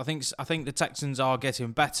of both. I think the Texans are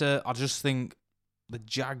getting better. I just think the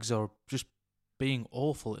Jags are just being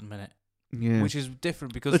awful at the minute. Yeah. Which is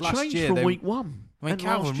different because last year from week 1.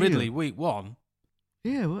 Calvin Ridley week 1.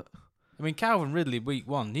 Yeah. What? Calvin Ridley week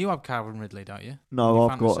 1. You have Calvin Ridley, don't you? No,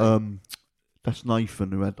 I've got that's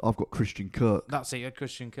Nathan I've got Christian Kirk. That's it. You had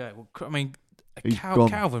Christian Kirk. Well,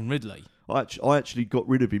 Calvin Ridley. I actually got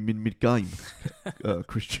rid of him in mid-game.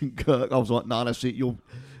 Christian Kirk. I was like, no, that's it.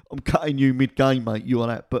 I'm cutting you mid-game, mate. You are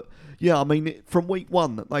that. But yeah, from week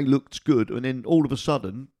 1 they looked good, and then all of a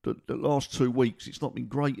sudden, the last 2 weeks, it's not been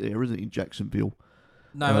great there, is it, in Jacksonville?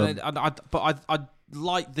 No, but I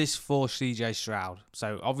like this for CJ Stroud.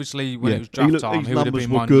 So obviously, when it was draft time, he would have been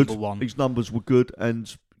my number 1. His numbers were good,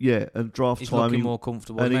 and draft he's time, looking more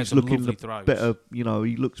comfortable. And he's looking throws. better.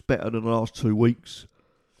 He looks better than the last 2 weeks.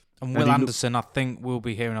 And Will Anderson, I think we'll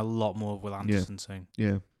be hearing a lot more of Will Anderson soon.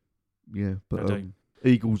 Yeah. But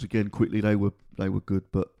Eagles again quickly. They were good,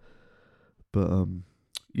 but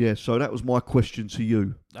Yeah, so that was my question to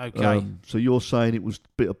you. Okay. So you're saying it was a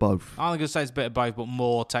bit of both. I'm going to say it's a bit of both, but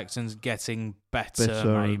more Texans getting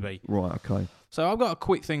better maybe. Right, okay. So I've got a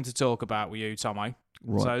quick thing to talk about with you, Tomo.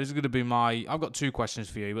 Right. So this is going to be I've got 2 questions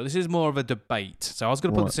for you, but this is more of a debate. So I was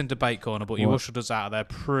going to put this in debate corner, but you ushered us out of there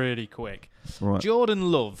pretty quick. Right.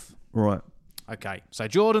 Jordan Love. Right. Okay, so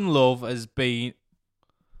Jordan Love has been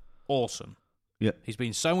awesome. Yeah. He's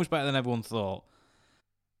been so much better than everyone thought.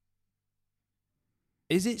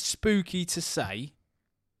 Is it spooky to say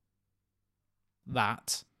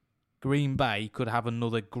that Green Bay could have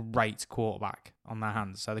another great quarterback on their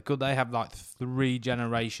hands? So they have like 3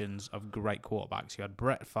 generations of great quarterbacks. You had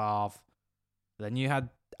Brett Favre, then you had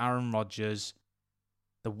Aaron Rodgers.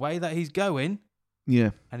 The way that he's going, yeah,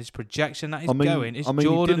 and his projection that he's going, is he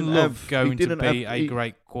Jordan Love going to didn't be have- a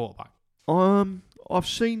great quarterback? I've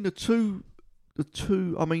seen the two.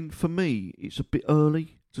 I mean, for me, it's a bit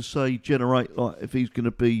early to say generate like if he's going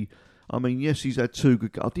to be. I mean, yes, he's had 2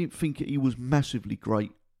 good. I didn't think he was massively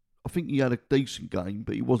great. I think he had a decent game,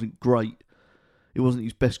 but he wasn't great. It wasn't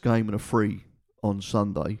his best game in a 3 on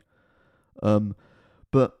Sunday.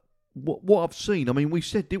 But what I've seen, I mean, we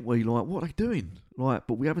said, didn't we? Like, what are they doing? Like,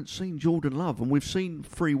 but we haven't seen Jordan Love, and we've seen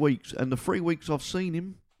 3 weeks, and the 3 weeks I've seen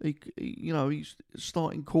him, he's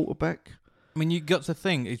starting quarterback. I mean, you got to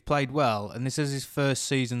think he's played well, and this is his first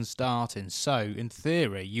season starting. So, in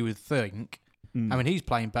theory, you would think. I mean, he's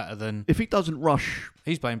playing better than. If he doesn't rush,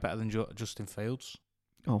 he's playing better than Justin Fields.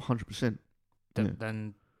 100%.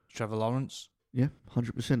 Than Trevor Lawrence. Yeah,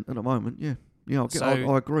 100% at the moment. Yeah, So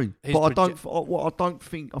I agree. But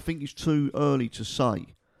I think it's too early to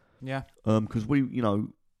say. Yeah. Because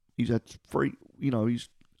he's had 3. He's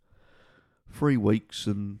 3 weeks,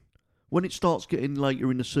 and when it starts getting later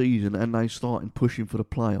in the season and they start pushing for the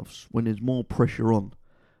playoffs, when there's more pressure on,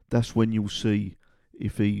 that's when you'll see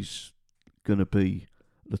if he's going to be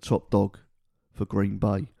the top dog for Green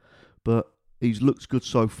Bay. But he's looked good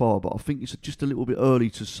so far, but I think it's just a little bit early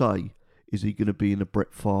to say, is he going to be in the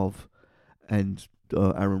Brett Favre and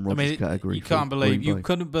Aaron Rodgers category? You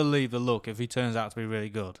couldn't believe the look if he turns out to be really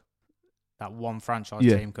good. That one franchise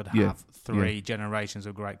team could have 3 generations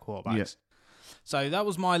of great quarterbacks. Yeah. So that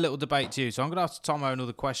was my little debate to you. So I'm going to ask Tomo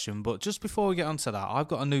another question. But just before we get onto that, I've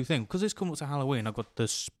got a new thing. Because it's come up to Halloween, I've got the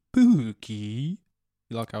spooky...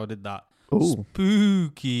 You like how I did that? Oh.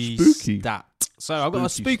 Spooky stat. So I've got a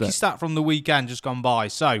spooky stat from the weekend just gone by.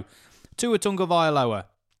 So, Tua Tagovailoa.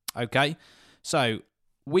 Okay. So,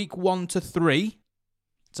 week 1 to 3.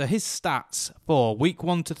 So, his stats for week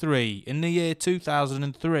 1 to 3 in the year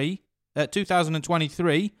 2023.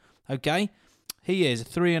 Okay. He is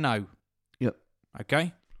 3-0. Yep.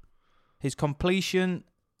 Okay. His completion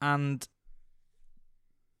and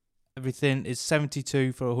everything is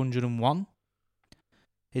 72 for 101.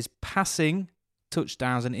 His passing,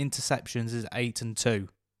 touchdowns and interceptions is 8-2.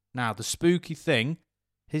 Now, the spooky thing,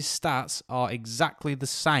 his stats are exactly the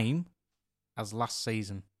same as last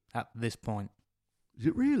season at this point. Is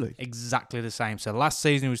it really? Exactly the same. So last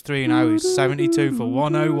season he was 3-0, he was 72 for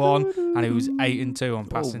 101, and he was 8-2 on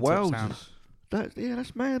passing touchdowns.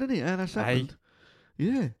 That's mad, isn't it? How that's happened.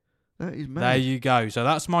 Yeah. That is mad. There you go. So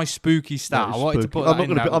that's my spooky stat. I wanted to put that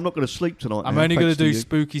in there. I'm not going to sleep tonight. I'm only going to do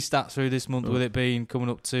spooky stats through this month with it being coming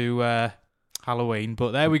up to Halloween.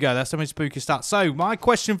 But there we go. That's my spooky stats. So my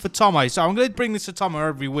question for Tomo. So I'm going to bring this to Tomo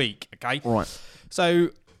every week. Okay. Right. So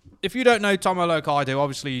if you don't know Tomo like I do,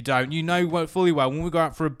 obviously you don't. You know fully well when we go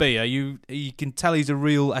out for a beer, you can tell he's a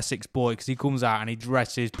real Essex boy because he comes out and he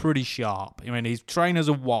dresses pretty sharp. I mean, his trainers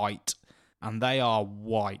are white. And they are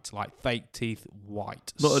white, like fake teeth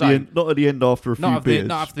white. Not at the end after a few beers.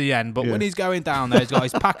 Not after the end, but when he's going down there, he's got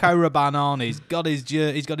his Paco Rabanne on, he's got his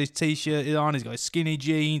t-shirt on, he's got his skinny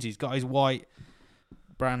jeans, he's got his white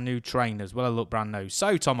brand new trainers. Well, they look brand new.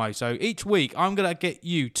 So, Tomo, each week I'm going to get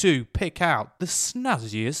you to pick out the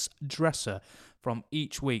snazziest dresser from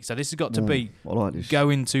each week. So this has got to be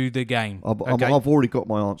going to the game. I've already got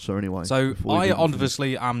my answer anyway. So I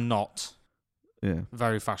obviously am not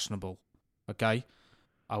very fashionable. Okay,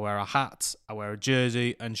 I wear a hat, I wear a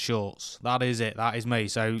jersey and shorts. That is it. That is me.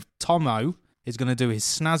 So Tomo is going to do his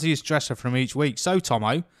snazziest dresser from each week. So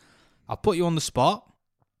Tomo, I'll put you on the spot.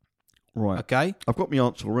 Right. Okay. I've got my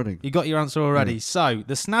answer already. You got your answer already. So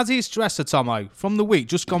the snazziest dresser, Tomo, from the week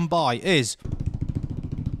just gone by is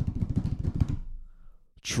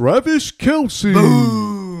Travis Kelce.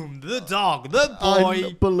 Boom! The dog, the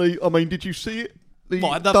boy. I mean, did you see it? The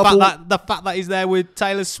fact that he's there with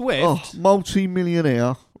Taylor Swift. Oh,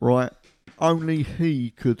 multi-millionaire, right? Only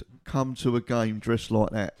he could come to a game dressed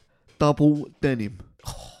like that. Double denim.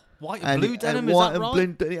 White and blue denim, is that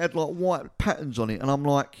right? It had like white patterns on it. And I'm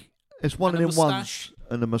like, it's one and of them ones.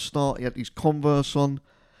 and a moustache. He had his Converse on.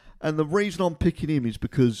 And the reason I'm picking him is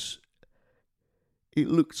because it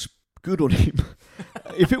looks good on him.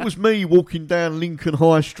 If it was me walking down Lincoln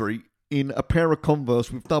High Street in a pair of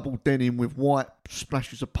Converse with double denim with white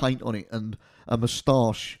splashes of paint on it and a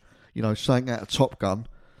moustache, saying out of Top Gun,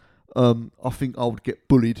 I think I would get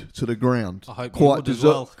bullied to the ground. I hope you would as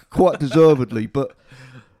well. Quite deservedly. But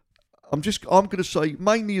I'm going to say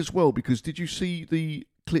mainly as well because did you see the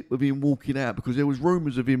clip of him walking out? Because there was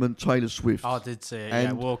rumours of him and Taylor Swift. I did see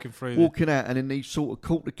it, walking out, and then he sort of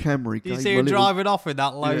caught the camera. Did you see him driving off in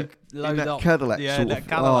that low Cadillac? Yeah, that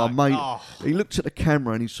Cadillac. Oh, mate. He looked at the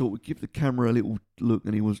camera and he sort of gave the camera a little look,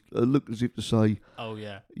 and he was looked as if to say, "Oh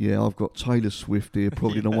yeah, yeah, I've got Taylor Swift here,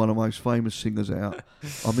 probably the one of the most famous singers out.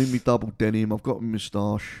 I'm in my double denim. I've got my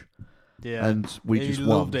moustache." Yeah, and we just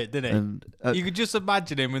loved won. it, didn't he? And you could just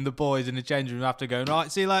imagine him and the boys in the changing room after going,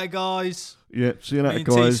 right, see you later, guys. Yeah, see you later, me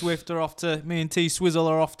and guys. Me and T Swizzle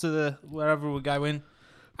are off to wherever we're going.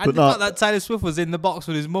 And But the fact that Taylor Swift was in the box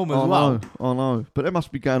with his mum as well. I know. But there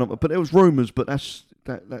must be going on. But there was rumours. But that's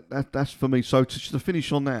for me. So to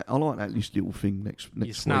finish on that, I like that little thing next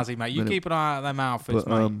You're snazzy, week. mate. You keep an eye out their outfits,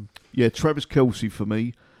 mate. Yeah, Travis Kelce for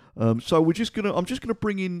me. So I'm just gonna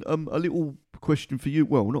bring in a little question for you.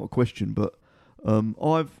 Well, not a question, but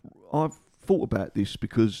I've thought about this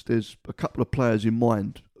because there's a couple of players in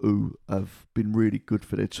mind who have been really good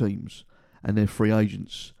for their teams and they're free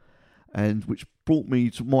agents, and which brought me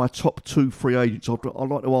to my top 2 free agents. I'd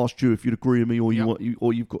like to ask you if you'd agree with me, or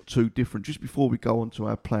you've got 2 different. Just before we go on to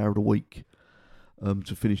our player of the week,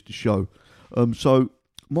 to finish the show. So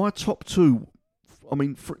my top 2. I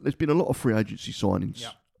mean, there's been a lot of free agency signings.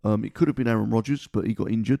 Yeah. It could have been Aaron Rodgers, but he got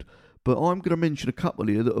injured. But I'm going to mention a couple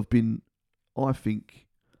here that have been, I think,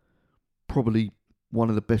 probably one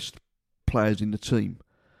of the best players in the team.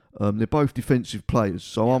 They're both defensive players,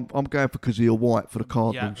 so I'm going for Kazir White for the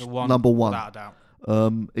Cardinals, number 1. Without a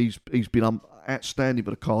doubt. He's been outstanding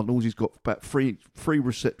for the Cardinals. He's got about three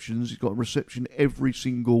receptions. He's got a reception every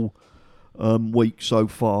single week so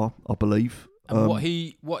far, I believe. And what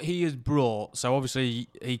he has brought, so obviously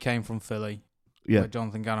he came from Philly, where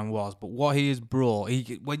Jonathan Gannon was, but what he has brought,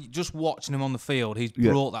 when you're just watching him on the field, he's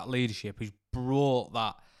brought that leadership. He's brought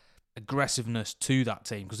that aggressiveness to that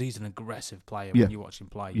team because he's an aggressive player when you watch him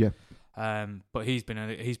play. Yeah. But he's been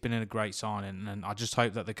in a great signing, and I just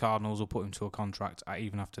hope that the Cardinals will put him to a contract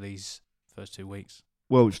even after these first 2 weeks.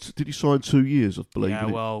 Well, did he sign 2 years, I believe? Yeah,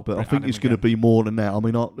 well, but I think it's going to be more than that. I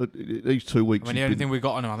mean, these 2 weeks. I mean, the only thing we've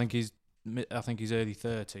got on him, I think he's early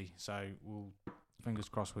 30, so fingers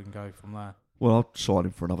crossed we can go from there. Well, I'd sign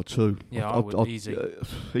him for another 2. Yeah, I would. Easy.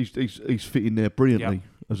 He's fitting there brilliantly. Yep.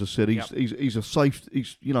 As I said, he's a safe.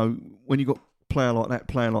 He's when you got player like that,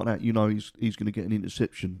 he's going to get an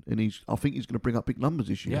interception, and I think he's going to bring up big numbers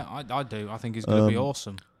this year. Yeah, I do. I think he's going to be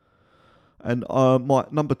awesome. And my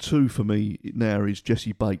number 2 for me now is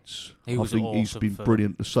Jesse Bates. I think awesome. He's been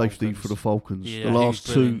brilliant. The safety Falcons. For the Falcons. Yeah, the last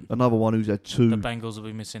 2, another one who's had 2. The Bengals will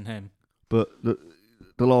be missing him. But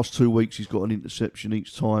the last 2 weeks, he's got an interception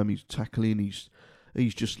each time. He's tackling.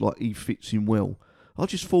 He's just like he fits in well. I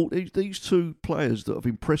just thought these 2 players that have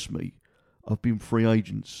impressed me have been free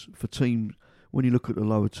agents for teams. When you look at the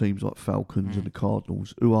lower teams like Falcons and the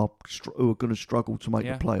Cardinals, who are going to struggle to make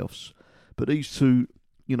the playoffs, but these 2,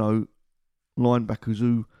 linebackers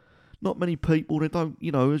who not many people, they don't,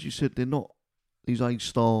 as you said, they're not these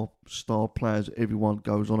A-star players that everyone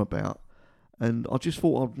goes on about. And I just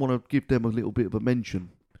thought I'd want to give them a little bit of a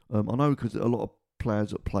mention. I know because there are a lot of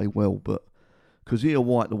players that play well, but Kazir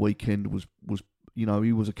White the weekend was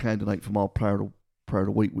he was a candidate for my player of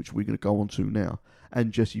the week, which we're going to go on to now.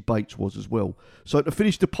 And Jesse Bates was as well. So to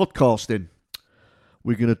finish the podcast then,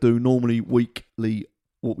 we're going to do normally weekly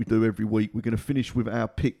what we do every week. We're going to finish with our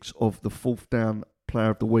picks of the 4th down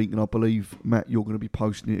player of the week. And I believe, Matt, you're going to be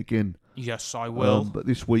posting it again. Yes, I will. But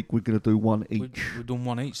this week we're going to do one each. We've done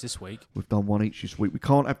one each this week. We've done one each this week. We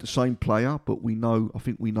can't have the same player, but I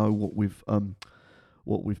think we know what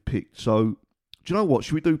we've picked. So, do you know what?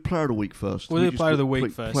 Should we do player of the week first? We'll do player of the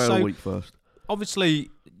week first. Player of the week first. Obviously,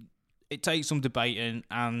 it takes some debating,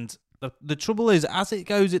 and the trouble is, as it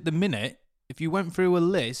goes at the minute, if you went through a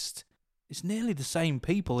list, it's nearly the same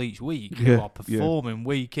people each week who are performing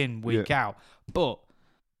week in, week out. But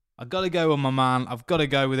I've got to go with my man. I've got to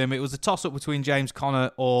go with him. It was a toss-up between James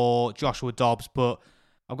Conner or Joshua Dobbs, but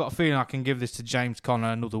I've got a feeling I can give this to James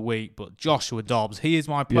Conner another week. But Joshua Dobbs, he is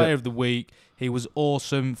my player of the week. He was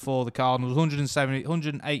awesome for the Cardinals.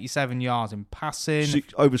 187 yards in passing.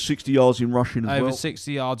 Over 60 yards in rushing as well. Over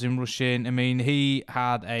 60 yards in rushing. I mean, he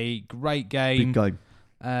had a great game. Big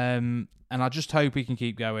game. And I just hope he can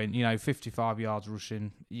keep going. 55 yards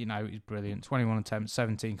rushing. He's brilliant. 21 attempts,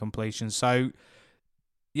 17 completions. So,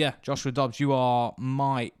 yeah, Joshua Dobbs, you are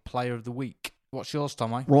my player of the week. What's yours,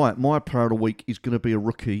 Tomo? Right, my player of the week is going to be a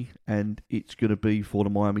rookie, and it's going to be for the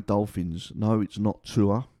Miami Dolphins. No, it's not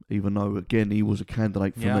Tua, even though, again, he was a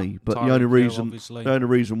candidate for me. But the only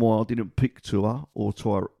reason why I didn't pick Tua,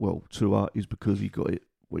 is because he got it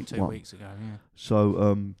week 2 1. weeks ago, yeah.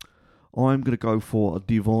 So, I'm going to go for a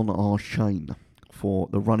Devon Arshane for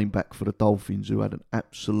the running back for the Dolphins, who had an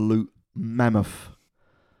absolute mammoth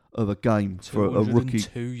of a game for a rookie.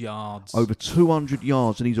 202 yards. Over 200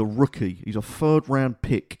 yards, and he's a rookie. He's a third-round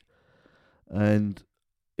pick. And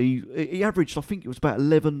he averaged, I think it was about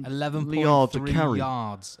 11 yards a carry.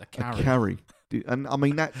 Yards a carry. A carry. And, I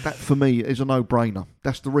mean, that for me is a no-brainer.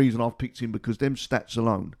 That's the reason I've picked him, because them stats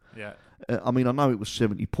alone. Yeah. I mean, I know it was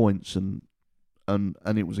 70 points and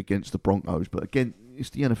it was against the Broncos, but again, it's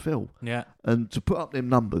the NFL. Yeah. And to put up them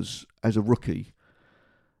numbers as a rookie,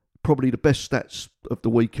 probably the best stats of the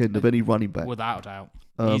weekend of any running back. Without a doubt.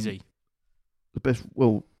 Easy. The best.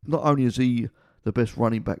 Well, not only is he the best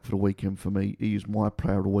running back for the weekend for me, he is my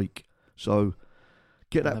player of the week. So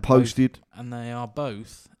get that posted. And they are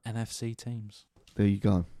both NFC teams. There you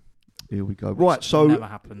go. Here we go. Right, so never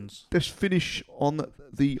happens. Let's finish on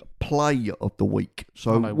the play of the week.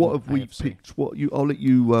 So what have we picked? I'll let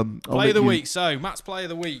you play of the week. So Matt's play of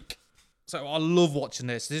the week. So I love watching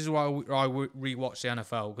this. This is why I rewatch the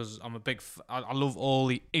NFL, because I'm a big. I love all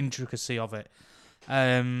the intricacy of it.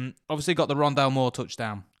 Obviously got the Rondale Moore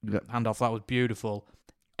touchdown handoff. That was beautiful.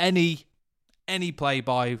 Any play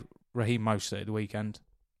by Raheem Mostert at the weekend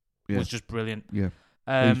was just brilliant. Yeah.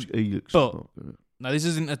 He looks. Now this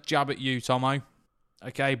isn't a jab at you, Tomo.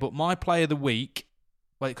 Okay, but my play of the week.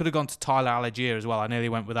 Well, it could have gone to Tyler Algier as well. I nearly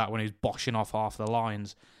went with that when he was boshing off half the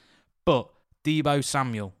lines. But Deebo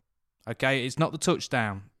Samuel. Okay, it's not the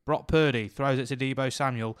touchdown. Brock Purdy throws it to Deebo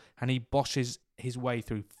Samuel, and he boshes his way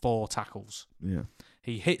through 4 tackles. Yeah.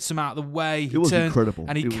 He hits him out of the way. It was incredible.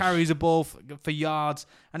 And he carries a ball for yards.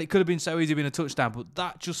 And it could have been so easy being a touchdown, but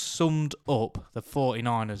that just summed up the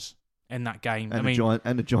 49ers in that game. And the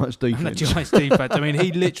Giants defense. And the Giants defense. I mean,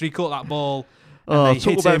 he literally caught that ball.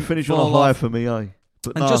 Talk about finishing on a high for me, eh?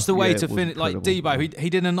 But just the way to finish, like Deebo, he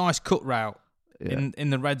did a nice cut route in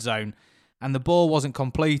the red zone, and the ball wasn't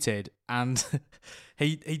completed, and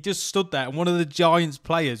he just stood there, and one of the Giants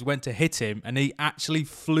players went to hit him, and he actually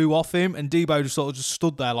flew off him, and Deebo just sort of just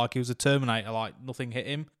stood there like he was a Terminator, like nothing hit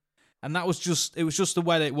him, and it was just the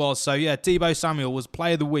way that it was. So yeah, Deebo Samuel was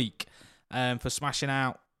player of the week for smashing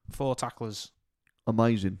out 4 tacklers.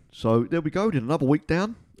 Amazing. So there we go. Then another week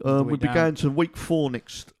down. We'll be going to week 4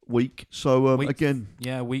 next week. So week I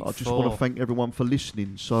just want to thank everyone for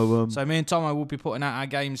listening. So me and Tomo will be putting out our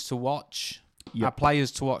games to watch, our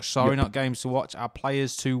players to watch. Sorry, not games to watch, our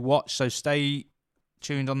players to watch. So stay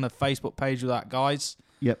tuned on the Facebook page with that, guys.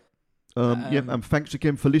 Yep. And thanks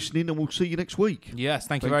again for listening, and we'll see you next week. Yes,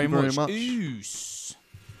 thank you very much. Oos.